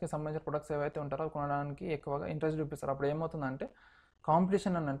కంపెనీస్కి సంబంధించిన ప్రొడక్ట్స్ ఏవైతే ఉంటారో కొనడానికి ఎక్కువగా ఇంట్రెస్ట్ చూపిస్తారు. అప్పుడు ఏమవుతుందంటే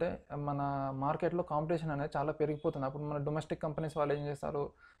కాంపిటీషన్ అని అంటే మన మార్కెట్లో కాంపిటీషన్ అనేది చాలా పెరిగిపోతుంది. అప్పుడు మన డొమెస్టిక్ కంపెనీస్ వాళ్ళు ఏం చేస్తారు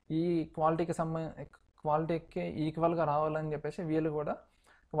ఈ క్వాలిటీకి ఈక్వల్గా రావాలని చెప్పేసి వీళ్ళు కూడా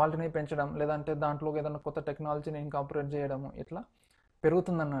క్వాలిటీని పెంచడం లేదంటే దాంట్లో ఏదైనా కొత్త టెక్నాలజీని ఇంకాపరేట్ చేయడము ఇట్లా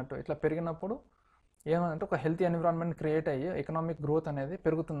పెరుగుతుంది అన్నట్టు. ఇట్లా పెరిగినప్పుడు ఏమంటే ఒక హెల్తీ ఎన్విరాన్మెంట్ క్రియేట్ అయ్యి ఎకనామిక్ గ్రోత్ అనేది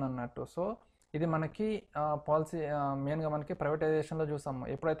పెరుగుతుంది అన్నట్టు. సో ఇది మనకి పాలసీ మెయిన్గా మనకి ప్రైవేటైజేషన్లో చూస్తాము.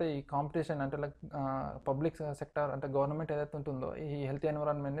 ఎప్పుడైతే ఈ కాంపిటీషన్ అంటే లైక్ పబ్లిక్ సెక్టర్ అంటే గవర్నమెంట్ ఏదైతే ఉంటుందో ఈ హెల్తీ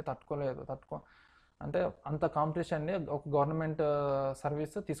ఎన్విరాన్మెంట్ని అంటే అంత కాంపిటీషన్ని ఒక గవర్నమెంట్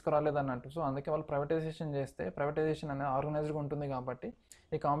సర్వీస్ తీసుకురాలేదు అన్నట్టు. సో అందుకే వాళ్ళు ప్రైవేటైజేషన్ చేస్తే ప్రైవేటైజేషన్ అనేది ఆర్గనైజ్డ్గా ఉంటుంది కాబట్టి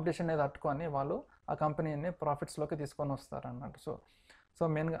ఈ కాంపిటీషన్ అనేది తట్టుకొని వాళ్ళు ఆ కంపెనీని ప్రాఫిట్స్లోకి తీసుకొని వస్తారు అన్నట్టు. సో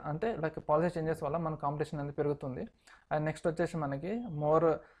మెయిన్గా అంటే లైక్ పాలసీ చేంజెస్ వల్ల మన కాంపిటీషన్ అనేది పెరుగుతుంది. అండ్ నెక్స్ట్ వచ్చేసి మనకి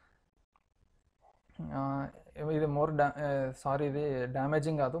ఇది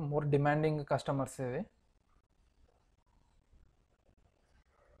డ్యామేజింగ్ కాదు, మోర్ డిమాండింగ్ కస్టమర్స్.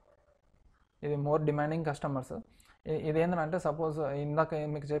 ఇది మోర్ డిమాండింగ్ కస్టమర్స్. ఇది ఏంటంటే సపోజ్ ఇందాక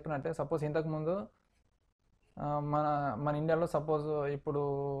మీకు చెప్పినట్టే సపోజ్ ఇంతకుముందు మన మన ఇండియాలో సపోజ్ ఇప్పుడు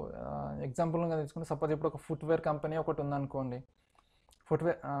ఎగ్జాంపుల్గా తీసుకుంటే సపోజ్ ఇప్పుడు ఒక ఫుట్వేర్ కంపెనీ ఒకటి ఉందనుకోండి.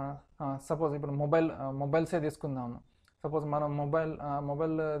 సపోజ్ ఇప్పుడు మొబైల్సే తీసుకుందాము. సపోజ్ మనం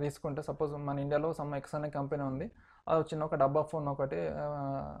మొబైల్ తీసుకుంటే సపోజ్ మన ఇండియాలో సమ్ ఎక్స్ అనే కంపెనీ ఉంది. అది వచ్చిన ఒక డబ్బా ఫోన్ ఒకటి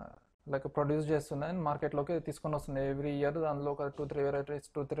లైక్ ప్రొడ్యూస్ చేస్తుంది అండ్ మార్కెట్లోకి తీసుకొని వస్తుంది. ఎవ్రీ ఇయర్ అందులో ఒక 2-3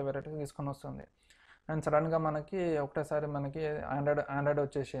 వెరైటీస్ తీసుకొని వస్తుంది. అండ్ సడన్గా మనకి ఒకటేసారి మనకి ఆండ్రాయిడ్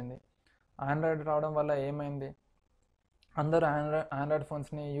వచ్చేసింది. ఆండ్రాయిడ్ రావడం వల్ల ఏమైంది, అందరూ ఆండ్రాయిడ్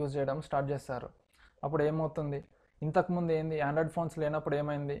ఫోన్స్ని యూజ్ చేయడం స్టార్ట్ చేస్తారు. అప్పుడు ఏమవుతుంది, ఇంతకుముందు ఏంది ఆండ్రాయిడ్ ఫోన్స్ లేనప్పుడు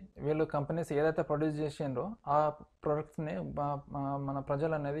ఏమైంది, వీళ్ళు కంపెనీస్ ఏదైతే ప్రొడ్యూస్ చేసిండ్రో ఆ ప్రొడక్ట్స్ని మన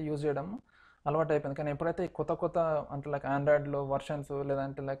ప్రజలు అనేది యూజ్ చేయడం అలవాటు అయిపోయింది. కానీ ఎప్పుడైతే కొత్త అంటే లైక్ ఆండ్రాయిడ్లో వర్షన్స్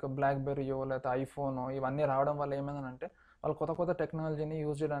లేదంటే లైక్ బ్లాక్బెర్రీయో లేకపోతే ఐఫోనో ఇవన్నీ రావడం వల్ల ఏమైందంటే వాళ్ళు కొత్త టెక్నాలజీని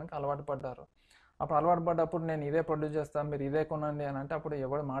యూజ్ చేయడానికి అలవాటు పడ్డారు. అప్పుడు అలవాటు పడ్డప్పుడు నేను ఇదే ప్రొడ్యూస్ చేస్తాను మీరు ఇదే కొనండి అని అంటే అప్పుడు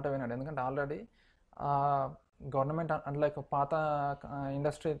ఎవడు మాట వినాడు. ఎందుకంటే ఆల్రెడీ గవర్నమెంట్ అంటే లైక్ పాత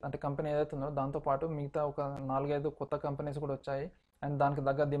ఇండస్ట్రీ అంటే కంపెనీ ఏదైతే ఉందో దాంతోపాటు మిగతా ఒక 4-5 కొత్త కంపెనీస్ కూడా వచ్చాయి. అండ్ దానికి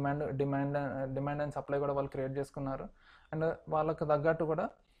తగ్గ డిమాండ్ అండ్ సప్లై కూడా వాళ్ళు క్రియేట్ చేసుకున్నారు. అండ్ వాళ్ళకు తగ్గట్టు కూడా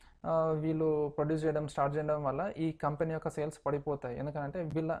వీళ్ళు ప్రొడ్యూస్ చేయడం స్టార్ట్ చేయడం వల్ల ఈ కంపెనీ యొక్క సేల్స్ పడిపోతాయి. ఎందుకంటే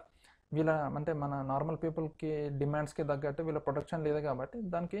వీళ్ళ అంటే మన నార్మల్ పీపుల్కి డిమాండ్స్కి తగ్గట్టు వీళ్ళ ప్రొడక్షన్ లేదు కాబట్టి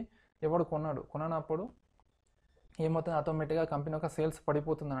దానికి ఎవడు కొనప్పుడు ఏమవుతుంది, ఆటోమేటిక్గా కంపెనీ యొక్క సేల్స్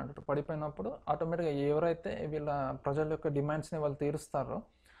పడిపోతుంది అన్నట్టు. పడిపోయినప్పుడు ఆటోమేటిక్గా ఎవరైతే వీళ్ళ ప్రజల యొక్క డిమాండ్స్ని వాళ్ళు తీరుస్తారో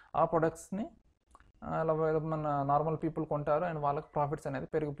ఆ ప్రొడక్ట్స్ని అలా మన నార్మల్ పీపుల్ కొంటారు అండ్ వాళ్ళకి ప్రాఫిట్స్ అనేది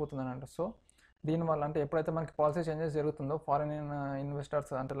పెరిగిపోతుంది అన్నట్టు. సో దీనివల్ల అంటే ఎప్పుడైతే మనకి పాలసీ చేంజెస్ జరుగుతుందో ఫారిన్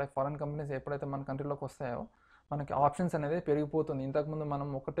ఇన్వెస్టర్స్ అంటే లైక్ ఫారిన్ కంపెనీస్ ఎప్పుడైతే మన కంట్రీలోకి వస్తాయో మనకి ఆప్షన్స్ అనేది పెరిగిపోతుంది. ఇంతకుముందు మనం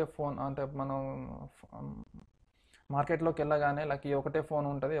ఒకటే ఫోన్ అంటే మనం మార్కెట్లోకి వెళ్ళగానే లైక్ ఈ ఒకటే ఫోన్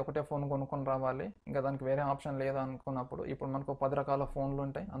ఉంటుంది, ఒకటే ఫోన్ కొనుక్కొని రావాలి, ఇంకా దానికి వేరే ఆప్షన్ లేదు అనుకున్నప్పుడు ఇప్పుడు మనకు 10 రకాల ఫోన్లు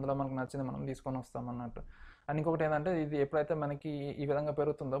ఉంటాయి, అందులో మనకు నచ్చింది మనం తీసుకొని వస్తాం అన్నట్టు. అండ్ ఇంకొకటి ఏంటంటే ఇది ఎప్పుడైతే మనకి ఈ విధంగా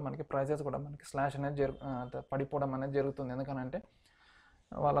పెరుగుతుందో మనకి ప్రైజెస్ కూడా మనకి స్లాష్ అనేది పడిపోవడం అనేది జరుగుతుంది. ఎందుకనంటే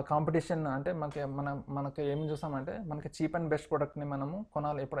వాళ్ళ కాంపిటీషన్ అంటే మనకి ఏం చూస్తామంటే మనకి చీప్ అండ్ బెస్ట్ ప్రోడక్ట్ని మనము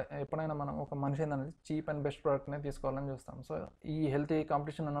కొనాలి. ఎప్పుడైనా మనం ఒక మనిషి ఏంటంటే చీప్ అండ్ బెస్ట్ ప్రోడక్ట్ని తీసుకోవాలని చూస్తాం. సో ఈ హెల్తీ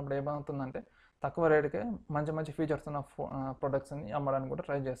కాంపిటీషన్ ఉన్నప్పుడు ఏమవుతుందంటే తక్కువ రేటుకే మంచి మంచి ఫీచర్స్ ఉన్న ప్రొడక్ట్స్ని అమ్మడానికి కూడా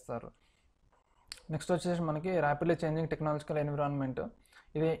ట్రై చేస్తారు. నెక్స్ట్ వచ్చేసి మనకి ర్యాపిడ్లీ చేంజింగ్ టెక్నాలజికల్ ఎన్విరాన్మెంట్.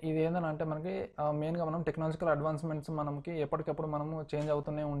 ఇది ఏంటంటే మనకి మెయిన్గా మనం టెక్నాలజికల్ అడ్వాన్స్మెంట్స్ మనకి ఎప్పటికప్పుడు మనము చేంజ్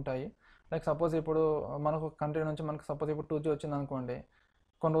అవుతూనే ఉంటాయి. లైక్ సపోజ్ ఇప్పుడు మనకు కంట్రీ నుంచి మనకు సపోజ్ ఇప్పుడు 2G వచ్చింది అనుకోండి,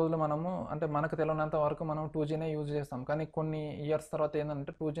 కొన్ని రోజులు మనము అంటే మనకు తెలియనంత వరకు మనం 2Gనే యూజ్ చేస్తాం. కానీ కొన్ని ఇయర్స్ తర్వాత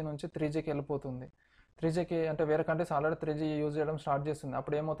ఏంటంటే 2G నుంచి 3Gకి వెళ్ళిపోతుంది. 3Gకి అంటే వేరే కంట్రీస్ ఆల్రెడీ 3G యూజ్ చేయడం స్టార్ట్ చేస్తుంది.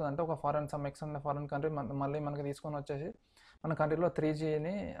 అప్పుడు ఏమవుతుందంటే ఒక ఫారెన్ కంట్రీ మళ్ళీ మనకి తీసుకొని వచ్చేసి మన కంట్రీలో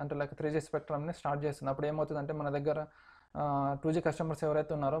 3Gని అంటే లైక్ 3G స్పెక్ట్రమ్ని స్టార్ట్ చేస్తుంది. అప్పుడు ఏమవుతుందంటే మన దగ్గర 2G కస్టమర్స్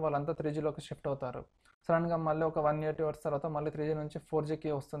ఎవరైతే ఉన్నారో వాళ్ళంతా 3Gలోకి షిఫ్ట్ అవుతారు. సడన్గా మళ్ళీ ఒక 1 year 2 years తర్వాత మళ్ళీ 3G నుంచి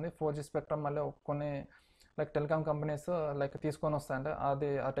 4Gకి వస్తుంది. 4G స్పెక్ట్రమ్ మళ్ళీ కొన్ని లైక్ టెలికామ్ కంపెనీస్ లైక్ తీసుకొని వస్తాయంటే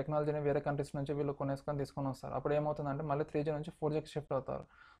ఆ టెక్నాలజీని వేరే కంట్రీస్ నుంచి వీళ్ళు కొనేసుకొని తీసుకొని వస్తారు. అప్పుడు ఏమవుతుందంటే మళ్ళీ 3G నుంచి 4Gకి షిఫ్ట్ అవుతారు.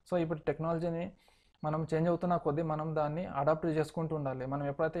 సో ఇప్పుడు టెక్నాలజీని మనం చేంజ్ అవుతున్న కొద్దీ మనం దాన్ని అడాప్ట్ చేసుకుంటూ ఉండాలి. మనం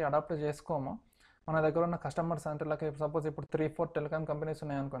ఎప్పుడైతే అడాప్ట్ చేసుకోమో మన దగ్గర ఉన్న కస్టమర్స్ అంటే లైక్ సపోజ్ ఇప్పుడు 3-4 టెలికామ్ కంపెనీస్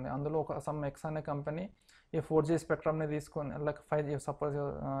ఉన్నాయనుకోండి, అందులో ఒక ఎక్స్ అనే కంపెనీ ఈ 4G స్పెక్ట్రమ్ని తీసుకొని లైక్ 5G సపోజ్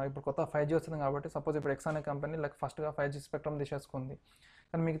ఇప్పుడు కొత్త 5G వస్తుంది కాబట్టి సపోజ్ ఇప్పుడు ఎక్స్ అనే కంపెనీ లైక్ ఫస్ట్గా 5G స్పెక్ట్రమ్ తీసేసుకుంది.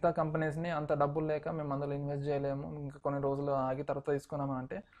 కానీ మిగతా కంపెనీస్ని అంత డబ్బులు లేక మేము అందులో ఇన్వెస్ట్ చేయలేము, ఇంకా కొన్ని రోజులు ఆగి తర్వాత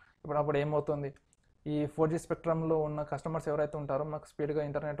తీసుకున్నామంటే అప్పుడు ఏమవుతుంది, ఈ 4G స్పెక్ట్రమ్లో ఉన్న కస్టమర్స్ ఎవరైతే ఉంటారో మాకు స్పీడ్గా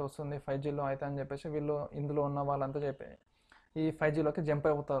ఇంటర్నెట్ వస్తుంది 5Gలో అయితే అని చెప్పేసి వీళ్ళు ఇందులో ఉన్న వాళ్ళంతా చెప్పి ఈ 5Gలోకి జంప్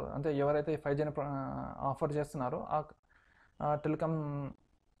అవుతారు. అంటే ఎవరైతే ఈ 5Gని ఆఫర్ చేస్తున్నారో ఆ టెలికామ్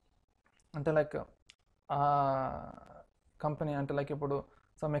అంటే లైక్ ఆ కంపెనీ అంటే లైక్ ఇప్పుడు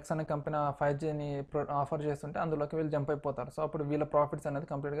ఎక్స్ అనే కంపెనీ ఆ 5Gని ఆఫర్ చేస్తుంటే అందులోకి వీళ్ళు జంప్ అయిపోతారు. సో అప్పుడు వీళ్ళ ప్రాఫిట్స్ అనేది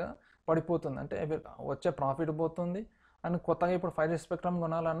కంప్లీట్గా పడిపోతుంది. అంటే వచ్చే ప్రాఫిట్ పోతుంది అండ్ కొత్తగా ఇప్పుడు 5G స్పెక్ట్రమ్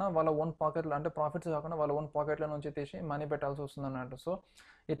కొనాలన్నా వాళ్ళ ఓన్ పాకెట్లో అంటే ప్రాఫిట్స్ కాకుండా వాళ్ళ ఓన్ పాకెట్లో నుంచి తీసి మనీ పెట్టాల్సి వస్తుంది అన్నట్టు. సో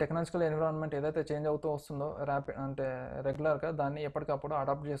ఈ టెక్నాలజికల్ ఎన్విరాన్మెంట్ ఏదైతే చేంజ్ అవుతూ వస్తుందో అంటే రెగ్యులర్గా దాన్ని ఎప్పటికప్పుడు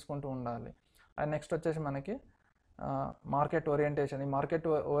అడాప్ట్ చేసుకుంటూ ఉండాలి. అండ్ నెక్స్ట్ వచ్చేసి మనకి మార్కెట్ ఓరియంటేషన్. ఈ మార్కెట్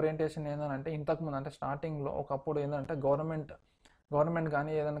ఓరియంటేషన్ ఏంటంటే ఇంతకుముందు అంటే స్టార్టింగ్లో ఒకప్పుడు ఏంటంటే గవర్నమెంట్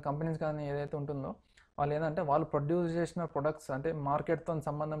కానీ ఏదైనా కంపెనీస్ కానీ ఏదైతే ఉంటుందో వాళ్ళు ఏంటంటే వాళ్ళు ప్రొడ్యూస్ చేసిన ప్రొడక్ట్స్ అంటే మార్కెట్తో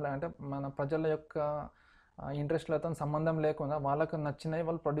సంబంధం లేదంటే మన ప్రజల యొక్క ఇంట్రెస్ట్లతో సంబంధం లేకుండా వాళ్ళకు నచ్చినవి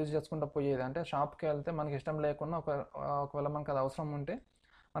వాళ్ళు ప్రొడ్యూస్ చేసుకుంటూ పోయేది. అంటే షాప్కి వెళ్తే మనకి ఇష్టం లేకుండా ఒకవేళ మనకు అది అవసరం ఉంటే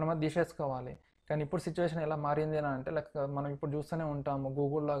మనం అది తీసేసుకోవాలి. కానీ ఇప్పుడు సిచ్యువేషన్ ఎలా మారింది అని అంటే లైక్ మనం ఇప్పుడు చూస్తూనే ఉంటాము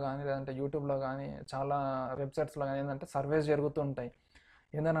గూగుల్లో కానీ లేదంటే యూట్యూబ్లో కానీ చాలా వెబ్సైట్స్లో కానీ ఏంటంటే సర్వేస్ జరుగుతుంటాయి.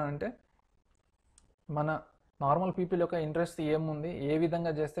 ఏంటంటే మన నార్మల్ పీపుల్ యొక్క ఇంట్రెస్ట్ ఏముంది, ఏ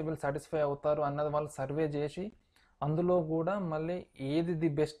విధంగా చేస్తే వీళ్ళు సాటిస్ఫై అవుతారు అన్నది వాళ్ళు సర్వే చేసి అందులో కూడా మళ్ళీ ఏది ది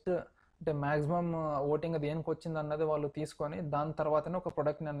బెస్ట్ అంటే మ్యాక్సిమం ఓటింగ్ దేనికి వచ్చింది అన్నది వాళ్ళు తీసుకొని దాని తర్వాతనే ఒక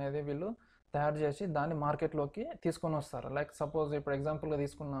ప్రోడక్ట్ని అనేది వీళ్ళు తయారు చేసి దాన్ని మార్కెట్లోకి తీసుకొని వస్తారు. లైక్ సపోజ్ ఇప్పుడు ఎగ్జాంపుల్గా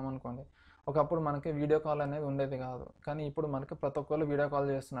తీసుకున్నాం అనుకోండి, ఒకప్పుడు మనకి వీడియో కాల్ అనేది ఉండేది కాదు, కానీ ఇప్పుడు మనకి ప్రతి ఒక్కళ్ళు వీడియో కాల్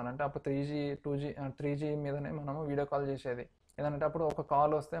చేస్తున్నారు. అంటే అప్పుడు 3G మీదనే మనము వీడియో కాల్ చేసేది. ఏదంటే అప్పుడు ఒక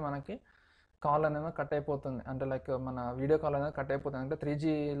కాల్ వస్తే మనకి కాల్ అనేది కట్ అయిపోతుంది, అంటే లైక్ మన వీడియో కాల్ అనేది కట్ అయిపోతుంది. అంటే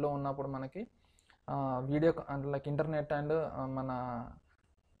 3Gలో ఉన్నప్పుడు మనకి వీడియో అంటే లైక్ ఇంటర్నెట్ అండ్ మన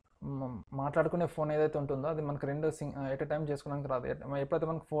మాట్లాడుకునే ఫోన్ ఏదైతే ఉంటుందో అది మనకి రెండు ఎట్ ఎ టైం చేసుకోవడానికి రాదు. ఎప్పుడైతే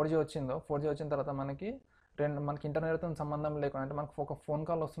మనకి 4G వచ్చిందో 4G వచ్చిన తర్వాత మనకి మనకి ఇంటర్నెట్తో సంబంధం లేకుండా అంటే మనకు ఒక ఫోన్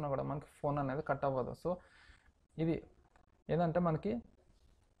కాల్ వస్తున్నా కూడా మనకి ఫోన్ అనేది కట్ అవ్వదు. సో ఇది ఏంటంటే మనకి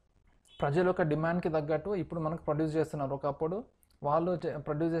ప్రజల యొక్క డిమాండ్కి తగ్గట్టు ఇప్పుడు మనకు ప్రొడ్యూస్ చేస్తున్నారు. ఒకప్పుడు వాళ్ళు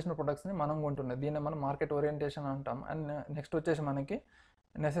ప్రొడ్యూస్ చేసిన ప్రొడక్ట్స్ని మనం కొంటున్నాం, దీన్ని మనం మార్కెట్ ఓరియంటేషన్ అంటాం. అండ్ నెక్స్ట్ వచ్చేసి మనకి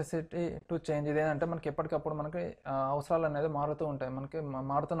నెసెసిటీ టు చేంజ్. ఇదేంటంటే మనకి ఎప్పటికప్పుడు మనకి అవసరాలు అనేది మారుతూ ఉంటాయి. మనకి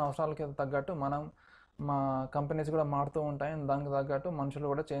మారుతున్న అవసరాలకి తగ్గట్టు మా కంపెనీస్ కూడా మారుతూ ఉంటాయి, దానికి తగ్గట్టు మనుషులు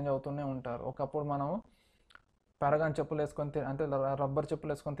కూడా చేంజ్ అవుతూనే ఉంటారు. ఒకప్పుడు మనము పారగాన్ చెప్పులు వేసుకొని అంటే రబ్బర్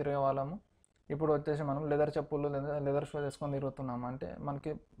చెప్పులు వేసుకొని తిరిగే వాళ్ళము, ఇప్పుడు వచ్చేసి మనం లెదర్ చెప్పులు లెదర్ షూస్ వేసుకొని తిరుగుతున్నాము. అంటే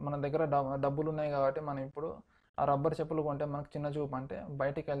మన దగ్గర డబ్బులు ఉన్నాయి కాబట్టి మనం ఇప్పుడు ఆ రబ్బర్ చెప్పులు కొంటే మనకు చిన్న చూపు, అంటే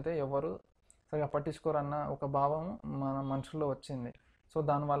బయటికి వెళ్తే ఎవరు సరిగా పట్టించుకోరన్న ఒక భావం మన మనుషుల్లో వచ్చింది. సో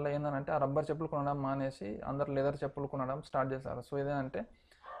దానివల్ల ఏంటంటే ఆ రబ్బర్ చెప్పులు కొనడం మానేసి అందరు లెదర్ చెప్పులు కొనడం స్టార్ట్ చేశారు. సో ఇదేంటంటే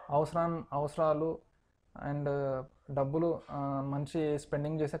అవసరాలు అండ్ డబ్బులు మంచి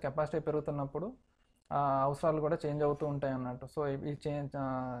స్పెండింగ్ చేసే కెపాసిటీ పెరుగుతున్నప్పుడు అవసరాలు కూడా చేంజ్ అవుతూ ఉంటాయి అన్నట్టు. సో ఈ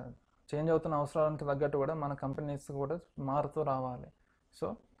చేంజ్ అవుతున్న అవసరానికి తగ్గట్టు కూడా మన కంపెనీస్ కూడా మారుతూ రావాలి. సో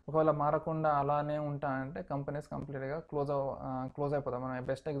ఒకవేళ మారకుండా అలానే ఉంటాయంటే కంపెనీస్ కంప్లీట్గా క్లోజ్ అయిపోతాయి. మన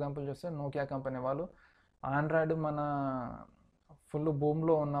బెస్ట్ ఎగ్జాంపుల్ చూస్తే నోకియా కంపెనీ వాళ్ళు ఆండ్రాయిడ్ మన ఫుల్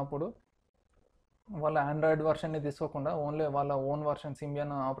బూమ్లో ఉన్నప్పుడు వాళ్ళ ఆండ్రాయిడ్ వర్షన్ని తీసుకోకుండా ఓన్లీ వాళ్ళ own version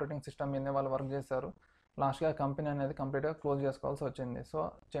Symbian operating system మీదనే వాళ్ళు వర్క్ చేశారు. లాస్ట్గా కంపెనీ అనేది కంప్లీట్గా క్లోజ్ చేసుకోవాల్సి వచ్చింది. సో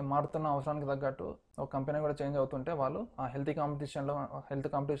మారుతున్న అవసరానికి తగ్గట్టు ఒక కంపెనీ కూడా చేంజ్ అవుతుంటే వాళ్ళు ఆ హెల్త్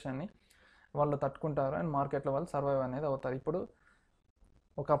కాంపిటీషన్ని వాళ్ళు తట్టుకుంటారు అండ్ మార్కెట్లో వాళ్ళు సర్వైవ్ అనేది అవుతారు.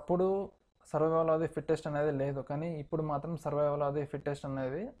 ఒకప్పుడు సర్వైవల్ ఆఫ్ ది ఫిట్టెస్ట్ అనేది లేదు, కానీ ఇప్పుడు మాత్రం సర్వైవల్ ఆఫ్ ది ఫిట్టెస్ట్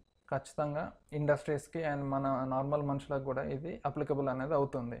అనేది ఖచ్చితంగా ఇండస్ట్రీస్కి అండ్ మన నార్మల్ మనుషులకు కూడా ఇది అప్లికబుల్ అనేది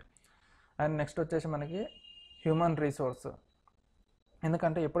అవుతుంది. అండ్ నెక్స్ట్ వచ్చేసి మనకి హ్యూమన్ రిసోర్స్.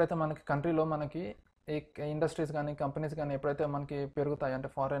 ఎందుకంటే ఎప్పుడైతే మనకి కంట్రీలో మనకి ఈ ఇండస్ట్రీస్ కానీ కంపెనీస్ కానీ ఎప్పుడైతే మనకి పెరుగుతాయి, అంటే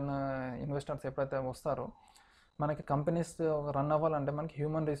ఫారెన్ ఇన్వెస్టర్స్ ఎప్పుడైతే వస్తారో మనకి కంపెనీస్ రన్ అవ్వాలంటే మనకి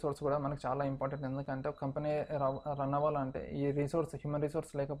హ్యూమన్ రిసోర్స్ కూడా మనకి చాలా ఇంపార్టెంట్. ఎందుకంటే ఒక కంపెనీ రన్ అవ్వాలంటే ఈ హ్యూమన్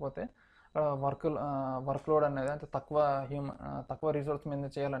రిసోర్స్ లేకపోతే వర్క్ లోడ్ అనేది అంటే తక్కువ రిసోర్స్ మీద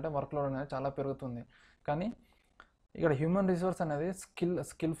చేయాలంటే వర్క్ లోడ్ అనేది చాలా పెరుగుతుంది. కానీ ఇక్కడ హ్యూమన్ రిసోర్స్ అనేది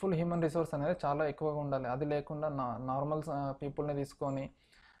స్కిల్ఫుల్ హ్యూమన్ రిసోర్స్ అనేది చాలా ఎక్కువగా ఉండాలి. అది లేకుండా నార్మల్ పీపుల్ని తీసుకొని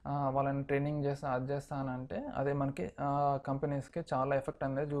వాళ్ళని ట్రైనింగ్ చేస్తా అది చేస్తానంటే అదే మనకి కంపెనీస్కి చాలా ఎఫెక్ట్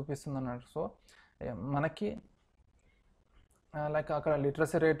అనేది చూపిస్తుంది అన్నట్టు. సో మనకి లైక్ అక్కడ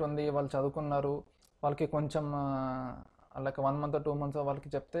లిటరసీ రేట్ ఉంది, వాళ్ళు చదువుకున్నారు, వాళ్ళకి కొంచెం లైక్ 1 month 2 months వాళ్ళకి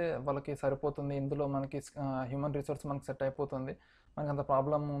చెప్తే వాళ్ళకి సరిపోతుంది, ఇందులో మనకి హ్యూమన్ రిసోర్స్ మనకి సెట్ అయిపోతుంది, మనకి అంత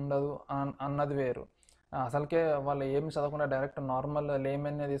ప్రాబ్లం ఉండదు అన్నది వేరు. అసలుకే వాళ్ళు ఏమి చదవకుండా డైరెక్ట్ నార్మల్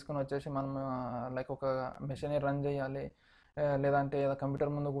లేమెన్నే తీసుకుని వచ్చేసి మనం లైక్ ఒక మెషిన్ రన్ చేయాలి లేదంటే ఏదో కంప్యూటర్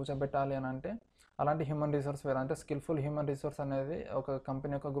ముందు కూర్చోబెట్టాలి అని అంటే అలాంటి హ్యూమన్ రిసోర్స్ వేరు. అంటే స్కిల్ఫుల్ హ్యూమన్ రిసోర్స్ అనేది ఒక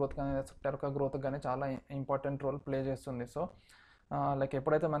కంపెనీ యొక్క గ్రోత్ కానీ సెక్టర్ యొక్క గ్రోత్ కానీ చాలా ఇంపార్టెంట్ రోల్ ప్లే చేస్తుంది. సో లైక్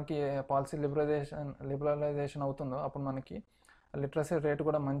ఎప్పుడైతే మనకి పాలసీ లిబరలైజేషన్ అవుతుందో అప్పుడు మనకి లిటరసీ రేట్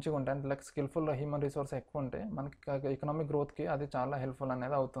కూడా మంచిగా ఉంటాయి. అంటే లైక్ స్కిల్ఫుల్ హ్యూమన్ రిసోర్స్ ఎక్కువ ఉంటే మనకి ఎకనామిక్ గ్రోత్కి అది చాలా హెల్ప్ఫుల్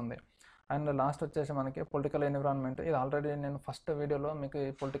అనేది అవుతుంది. అండ్ లాస్ట్ వచ్చేసి మనకి పొలిటికల్ ఎన్విరాన్మెంట్. ఇది ఆల్రెడీ నేను ఫస్ట్ వీడియోలో మీకు ఈ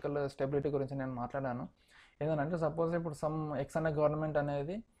పొలిటికల్ స్టెబిలిటీ గురించి నేను మాట్లాడాను. ఏంటంటే సపోజ్ ఇప్పుడు ఎక్స్ అనే గవర్నమెంట్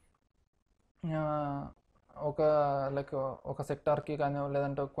అనేది ఒక సెక్టార్కి కానీ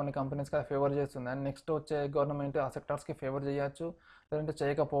లేదంటే కొన్ని కంపెనీస్కి అది ఫేవర్ చేస్తుంది, అండ్ నెక్స్ట్ వచ్చే గవర్నమెంట్ ఆ సెక్టార్స్కి ఫేవర్ చేయొచ్చు లేదంటే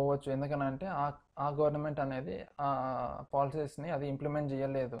చేయకపోవచ్చు. ఎందుకనంటే ఆ గవర్నమెంట్ అనేది ఆ పాలసీస్ని అది ఇంప్లిమెంట్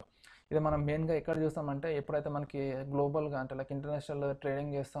చేయలేదు. ఇది మనం మెయిన్గా ఎక్కడ చూస్తామంటే ఎప్పుడైతే మనకి గ్లోబల్గా అంటే లైక్ ఇంటర్నేషనల్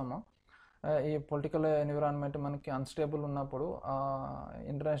ట్రేడింగ్ చేస్తామో ఈ పొలిటికల్ ఎన్విరాన్మెంట్ మనకి అన్స్టేబుల్ ఉన్నప్పుడు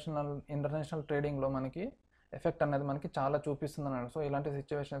ఇంటర్నేషనల్ ట్రేడింగ్లో మనకి ఎఫెక్ట్ అనేది మనకి చాలా చూపిస్తుంది అన్నాడు. సో ఇలాంటి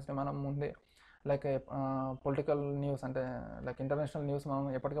సిచ్యువేషన్స్ని మనం ముందే లైక్ పొలిటికల్ న్యూస్ అంటే లైక్ ఇంటర్నేషనల్ న్యూస్ మనం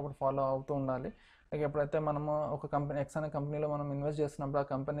ఎప్పటికప్పుడు ఫాలో అవుతూ ఉండాలి. లైక్ ఎప్పుడైతే మనము ఒక కంపెనీ ఎక్స్ అనే కంపెనీలో మనం ఇన్వెస్ట్ చేస్తున్నప్పుడు ఆ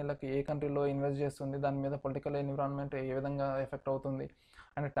కంపెనీలకి ఏ కంట్రీలో ఇన్వెస్ట్ చేస్తుంది, దాని మీద పొలిటికల్ ఎన్విరాన్మెంట్ ఏ విధంగా ఎఫెక్ట్ అవుతుంది,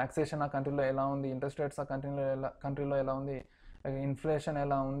 అండ్ ట్యాక్సేషన్ ఆ కంట్రీలో ఎలా ఉంది, ఇంట్రెస్ట్ రేట్స్ ఆ కంట్రీలో ఎలా ఉంది, ఇన్ఫ్లేషన్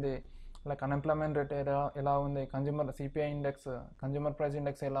ఎలా ఉంది, లైక్ అన్ఎంప్లాయ్మెంట్ రేట్ ఎలా ఉంది, CPI index consumer price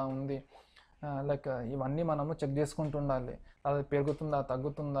index ఎలా ఉంది, లైక్ ఇవన్నీ మనము చెక్ చేసుకుంటూ ఉండాలి. అది పెరుగుతుందా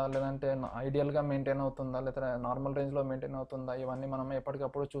తగ్గుతుందా లేదంటే ఐడియల్గా మెయింటైన్ అవుతుందా లేదా నార్మల్ రేంజ్లో మెయింటైన్ అవుతుందా, ఇవన్నీ మనం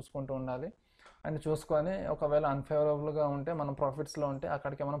ఎప్పటికప్పుడు చూసుకుంటూ ఉండాలి. అండ్ చూసుకొని ఒకవేళ అన్ఫేవరబుల్గా ఉంటే మనం ప్రాఫిట్స్లో ఉంటే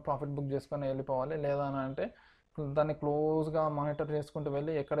అక్కడికి మనం ప్రాఫిట్ బుక్ చేసుకొని వెళ్ళిపోవాలి. లేదా అని అంటే దాన్ని క్లోజ్గా మానిటర్ చేసుకుంటూ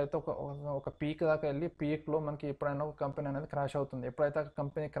వెళ్ళి ఎక్కడైతే ఒక పీక్ దాకా వెళ్ళి పీక్లో మనకి ఎప్పుడైనా ఒక కంపెనీ అనేది క్రాష్ అవుతుంది, ఎప్పుడైతే ఆ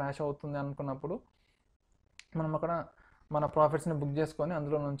కంపెనీ క్రాష్ అవుతుంది అనుకున్నప్పుడు మనం అక్కడ మన ప్రాఫిట్స్ని బుక్ చేసుకొని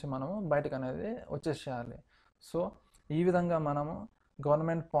అందులో నుంచి మనము బయటకు అనేది వచ్చేసేయాలి. సో ఈ విధంగా మనము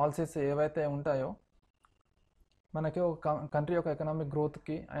గవర్నమెంట్ పాలసీస్ ఏవైతే ఉంటాయో మనకి ఒక కంట్రీ యొక్క ఎకనామిక్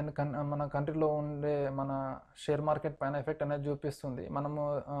గ్రోత్కి అండ్ మన కంట్రీలో ఉండే మన షేర్ మార్కెట్ పైన ఎఫెక్ట్ అనేది చూపిస్తుంది. మనము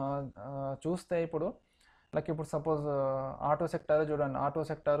చూస్తే ఇప్పుడు సపోజ్ ఆటో సెక్టర్ చూడండి, ఆటో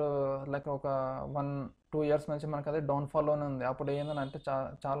సెక్టర్ లైక్ ఒక 1-2 years నుంచి మనకి అది డౌన్ఫాల్లోనే ఉంది. అప్పుడు ఏంటంటే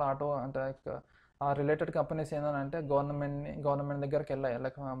చాలా ఆటో అంటే ఆ రిలేటెడ్ కంపెనీస్ ఏంటంటే గవర్నమెంట్ దగ్గరికి వెళ్ళాయి,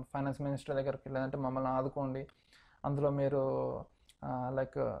 లైక్ ఫైనాన్స్ మినిస్టర్ దగ్గరికి వెళ్ళాలంటే మమ్మల్ని ఆదుకోండి, అందులో మీరు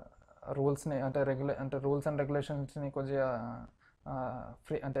లైక్ రూల్స్ని అంటే రూల్స్ అండ్ రెగ్యులేషన్స్ని కొద్దిగా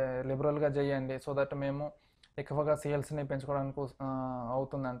ఫ్రీ అంటే లిబరల్గా చేయండి, సో దట్ మేము ఎక్కువగా సేల్స్ని పెంచుకోవడానికి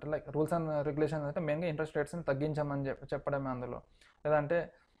అవుతుంది. అంటే లైక్ రూల్స్ అండ్ రెగ్యులేషన్స్ అంటే మెయిన్గా ఇంట్రెస్ట్ రేట్స్ని తగ్గించమని చెప్పడమే అందులో, లేదంటే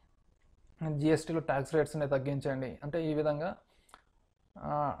జిఎస్టీలో ట్యాక్స్ రేట్స్ని తగ్గించండి. అంటే ఈ విధంగా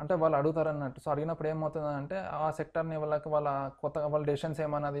అంటే వాళ్ళు అడుగుతారన్నట్టు. సో అడిగినప్పుడు ఏమవుతుందంటే ఆ సెక్టార్ని వాళ్ళ కొత్తగా వాళ్ళ డెసిషన్స్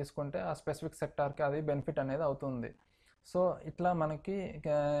ఏమైనా తీసుకుంటే ఆ స్పెసిఫిక్ సెక్టార్కి అది బెనిఫిట్ అనేది అవుతుంది. సో ఇట్లా మనకి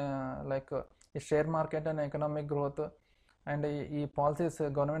లైక్ ఈ share market and economic growth and ఈ పాలసీస్,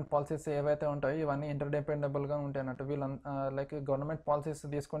 గవర్నమెంట్ పాలసీస్ ఏవైతే ఉంటాయో ఇవన్నీ ఇంటర్డిపెండబుల్గా ఉంటాయి అన్నట్టు. లైక్ గవర్నమెంట్ పాలసీస్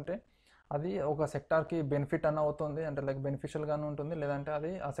తీసుకుంటే అది ఒక సెక్టార్కి బెనిఫిట్ అన్న అవుతుంది, అంటే లైక్ బెనిఫిషియల్గానే ఉంటుంది, లేదంటే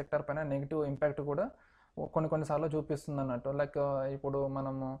అది ఆ సెక్టార్ పైన నెగిటివ్ ఇంపాక్ట్ కూడా కొన్నిసార్లు చూపిస్తుంది అన్నట్టు. లైక్ ఇప్పుడు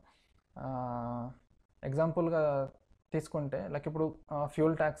మనము ఎగ్జాంపుల్గా తీసుకుంటే లైక్ ఇప్పుడు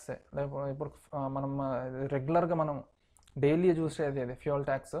ఫ్యూల్ ట్యాక్స్, లైక్ ఇప్పుడు మనం రెగ్యులర్గా మనం డైలీ చూసేది ఇది ఫ్యూల్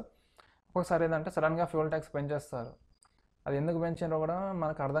ట్యాక్స్. ఒక్కొక్కసారి ఏంటంటే సడన్గా ఫ్యూల్ ట్యాక్స్ పెంచేస్తారు. అది ఎందుకు పెంచారో కూడా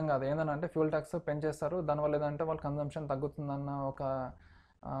మనకు అర్థం కాదు. ఏంటంటే ఫ్యూల్ ట్యాక్స్ పెంచేస్తారు, దానివల్ల ఏదంటే వాళ్ళ కన్జంప్షన్ తగ్గుతుందన్న ఒక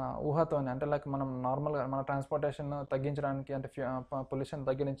ఊహతోనే, అంటే లైక్ మనం నార్మల్గా మన ట్రాన్స్పోర్టేషన్ తగ్గించడానికి, అంటే పొల్యూషన్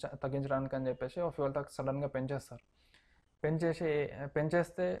తగ్గించడానికి అని చెప్పేసి ఫ్యూల్ ట్యాక్స్ సడన్గా పెంచేస్తారు. పెంచేసి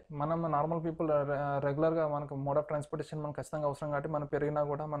పెంచేస్తే మనం నార్మల్ పీపుల్ రెగ్యులర్గా మనకు మోడ్ ఆఫ్ ట్రాన్స్పోర్టేషన్ మనకు ఖచ్చితంగా అవసరం కాబట్టి మనం పెరిగినా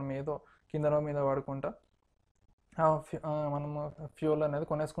కూడా మనం ఏదో కిందనో మీద వాడుకుంటా మనము ఫ్యూల్ అనేది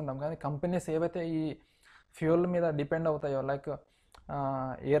కొనేసుకుంటాం. కానీ కంపెనీస్ ఏవైతే ఈ ఫ్యూల్ మీద డిపెండ్ అవుతాయో, లైక్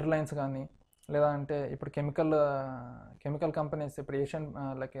ఎయిర్లైన్స్ కానీ, లేదా అంటే ఇప్పుడు కెమికల్ కంపెనీస్, ఇప్పుడు ఏషియన్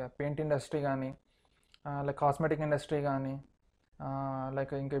లైక్ పెయింట్ ఇండస్ట్రీ కానీ, లైక్ కాస్మెటిక్ ఇండస్ట్రీ కానీ,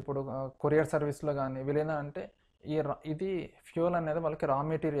 లైక్ ఇంకా ఇప్పుడు కొరియర్ సర్వీస్లో కానీ వీళ్ళేనా అంటే ఇది ఫ్యూల్ అనేది వాళ్ళకి రా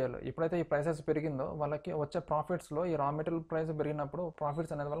మెటీరియల్. ఎప్పుడైతే ఈ ప్రైసెస్ పెరిగిందో వాళ్ళకి వచ్చే ప్రాఫిట్స్లో ఈ రా మెటీరియల్ ప్రైస్ పెరిగినప్పుడు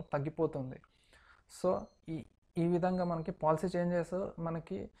ప్రాఫిట్స్ అనేది వాళ్ళకి తగ్గిపోతుంది. సో ఈ విధంగా మనకి పాలసీ చేంజెస్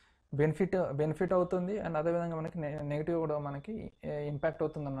మనకి బెనిఫిట్ అవుతుంది, అండ్ అదేవిధంగా మనకి నెగిటివ్ కూడా మనకి ఇంపాక్ట్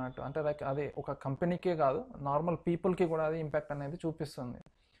అవుతుంది అన్నట్టు. అంటే లైక్ అది ఒక కంపెనీకే కాదు, నార్మల్ పీపుల్కి కూడా అది ఇంపాక్ట్ అనేది చూపిస్తుంది.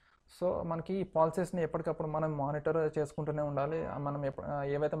 సో మనకి ఈ పాలసీస్ని ఎప్పటికప్పుడు మనం మానిటర్ చేసుకుంటూనే ఉండాలి. మనం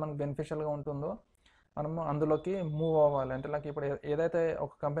ఏవైతే మనకు బెనిఫిషియల్గా ఉంటుందో మనము అందులోకి మూవ్ అవ్వాలి. అంటే లైక్ ఇప్పుడు ఏదైతే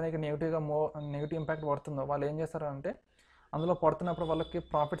ఒక కంపెనీకి నెగిటివ్ ఇంపాక్ట్ పడుతుందో వాళ్ళు ఏం చేస్తారంటే, అందులో పడుతున్నప్పుడు వాళ్ళకి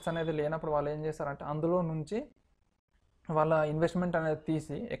ప్రాఫిట్స్ అనేది లేనప్పుడు వాళ్ళు ఏం చేస్తారంటే అందులో నుంచి వాళ్ళ ఇన్వెస్ట్మెంట్ అనేది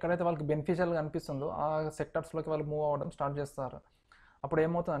తీసి ఎక్కడైతే వాళ్ళకి బెనిఫిషియల్గా అనిపిస్తుందో ఆ సెక్టర్స్లోకి వాళ్ళు మూవ్ అవ్వడం స్టార్ట్ చేస్తారు. అప్పుడు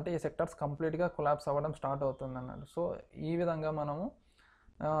ఏమవుతుందంటే ఈ సెక్టర్స్ కంప్లీట్గా కొలాప్స్ అవ్వడం స్టార్ట్ అవుతుంది అన్నట్టు. సో ఈ విధంగా మనము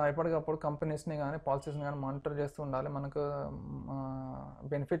ఎప్పటికప్పుడు కంపెనీస్ని కానీ పాలసీస్ని కానీ మానిటర్ చేస్తూ ఉండాలి. మనకు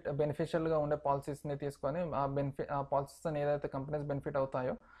బెనిఫిషియల్గా ఉండే పాలసీస్ని తీసుకొని ఆ పాలసీస్ని ఏదైతే కంపెనీస్ బెనిఫిట్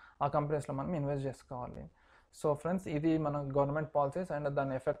అవుతాయో ఆ కంపెనీస్లో మనం ఇన్వెస్ట్ చేసుకోవాలి. సో ఫ్రెండ్స్, ఇది మన గవర్నమెంట్ పాలసీస్ అండ్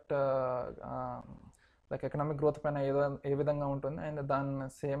దాని ఎఫెక్ట్ లైక్ ఎకనామిక్ గ్రోత్ పైన ఏ విధంగా ఉంటుంది, అండ్ దాని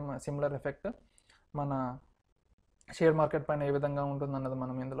సిమిలర్ ఎఫెక్ట్ మన షేర్ మార్కెట్ పైన ఏ విధంగా ఉంటుంది అన్నది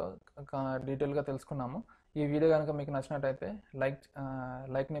మనం ఇందులో డీటెయిల్గా తెలుసుకున్నాము. ఈ వీడియో కనుక మీకు నచ్చినట్టయితే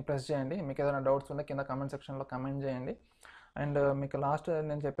లైక్ని ప్రెస్ చేయండి. మీకు ఏదైనా డౌట్స్ ఉంటే కింద కామెంట్ సెక్షన్లో కామెంట్ చేయండి. అండ్ మీకు లాస్ట్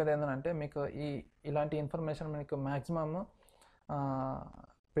నేను చెప్పేది ఏంటంటే, మీకు ఇలాంటి ఇన్ఫర్మేషన్ మీకు మ్యాక్సిమమ్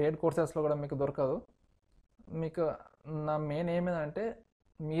పెయిడ్ కోర్సెస్లో కూడా మీకు దొరకదు. మీకు నా మెయిన్ ఏమేంటంటే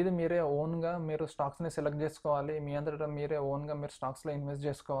మీరే ఓన్గా మీరు స్టాక్స్ని సెలెక్ట్ చేసుకోవాలి, మీ అంతటా మీరే ఓన్గా మీరు స్టాక్స్లో ఇన్వెస్ట్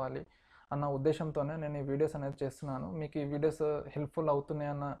చేసుకోవాలి అన్న ఉద్దేశంతోనే నేను ఈ వీడియోస్ అనేది చేస్తున్నాను. మీకు ఈ వీడియోస్ హెల్ప్ఫుల్ అవుతున్నాయి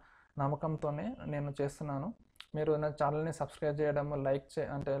అన్న నమ్మకంతోనే నేను చేస్తున్నాను. మీరు నా ఛానల్ని సబ్స్క్రైబ్ చేయడము,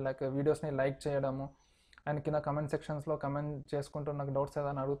 అంటే లైక్ వీడియోస్ని లైక్ చేయడము, అండ్ కింద కమెంట్ సెక్షన్స్లో కమెంట్ చేసుకుంటూ నాకు డౌట్స్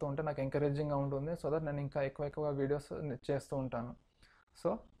ఏదైనా అడుగుతూ ఉంటే నాకు ఎంకరేజింగ్గా ఉంటుంది. సో దట్ నేను ఇంకా ఎక్కువ వీడియోస్ చేస్తూ ఉంటాను.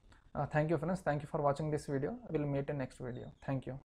 So thank you friends, thank you for watching this video. Will meet in next video. Thank you.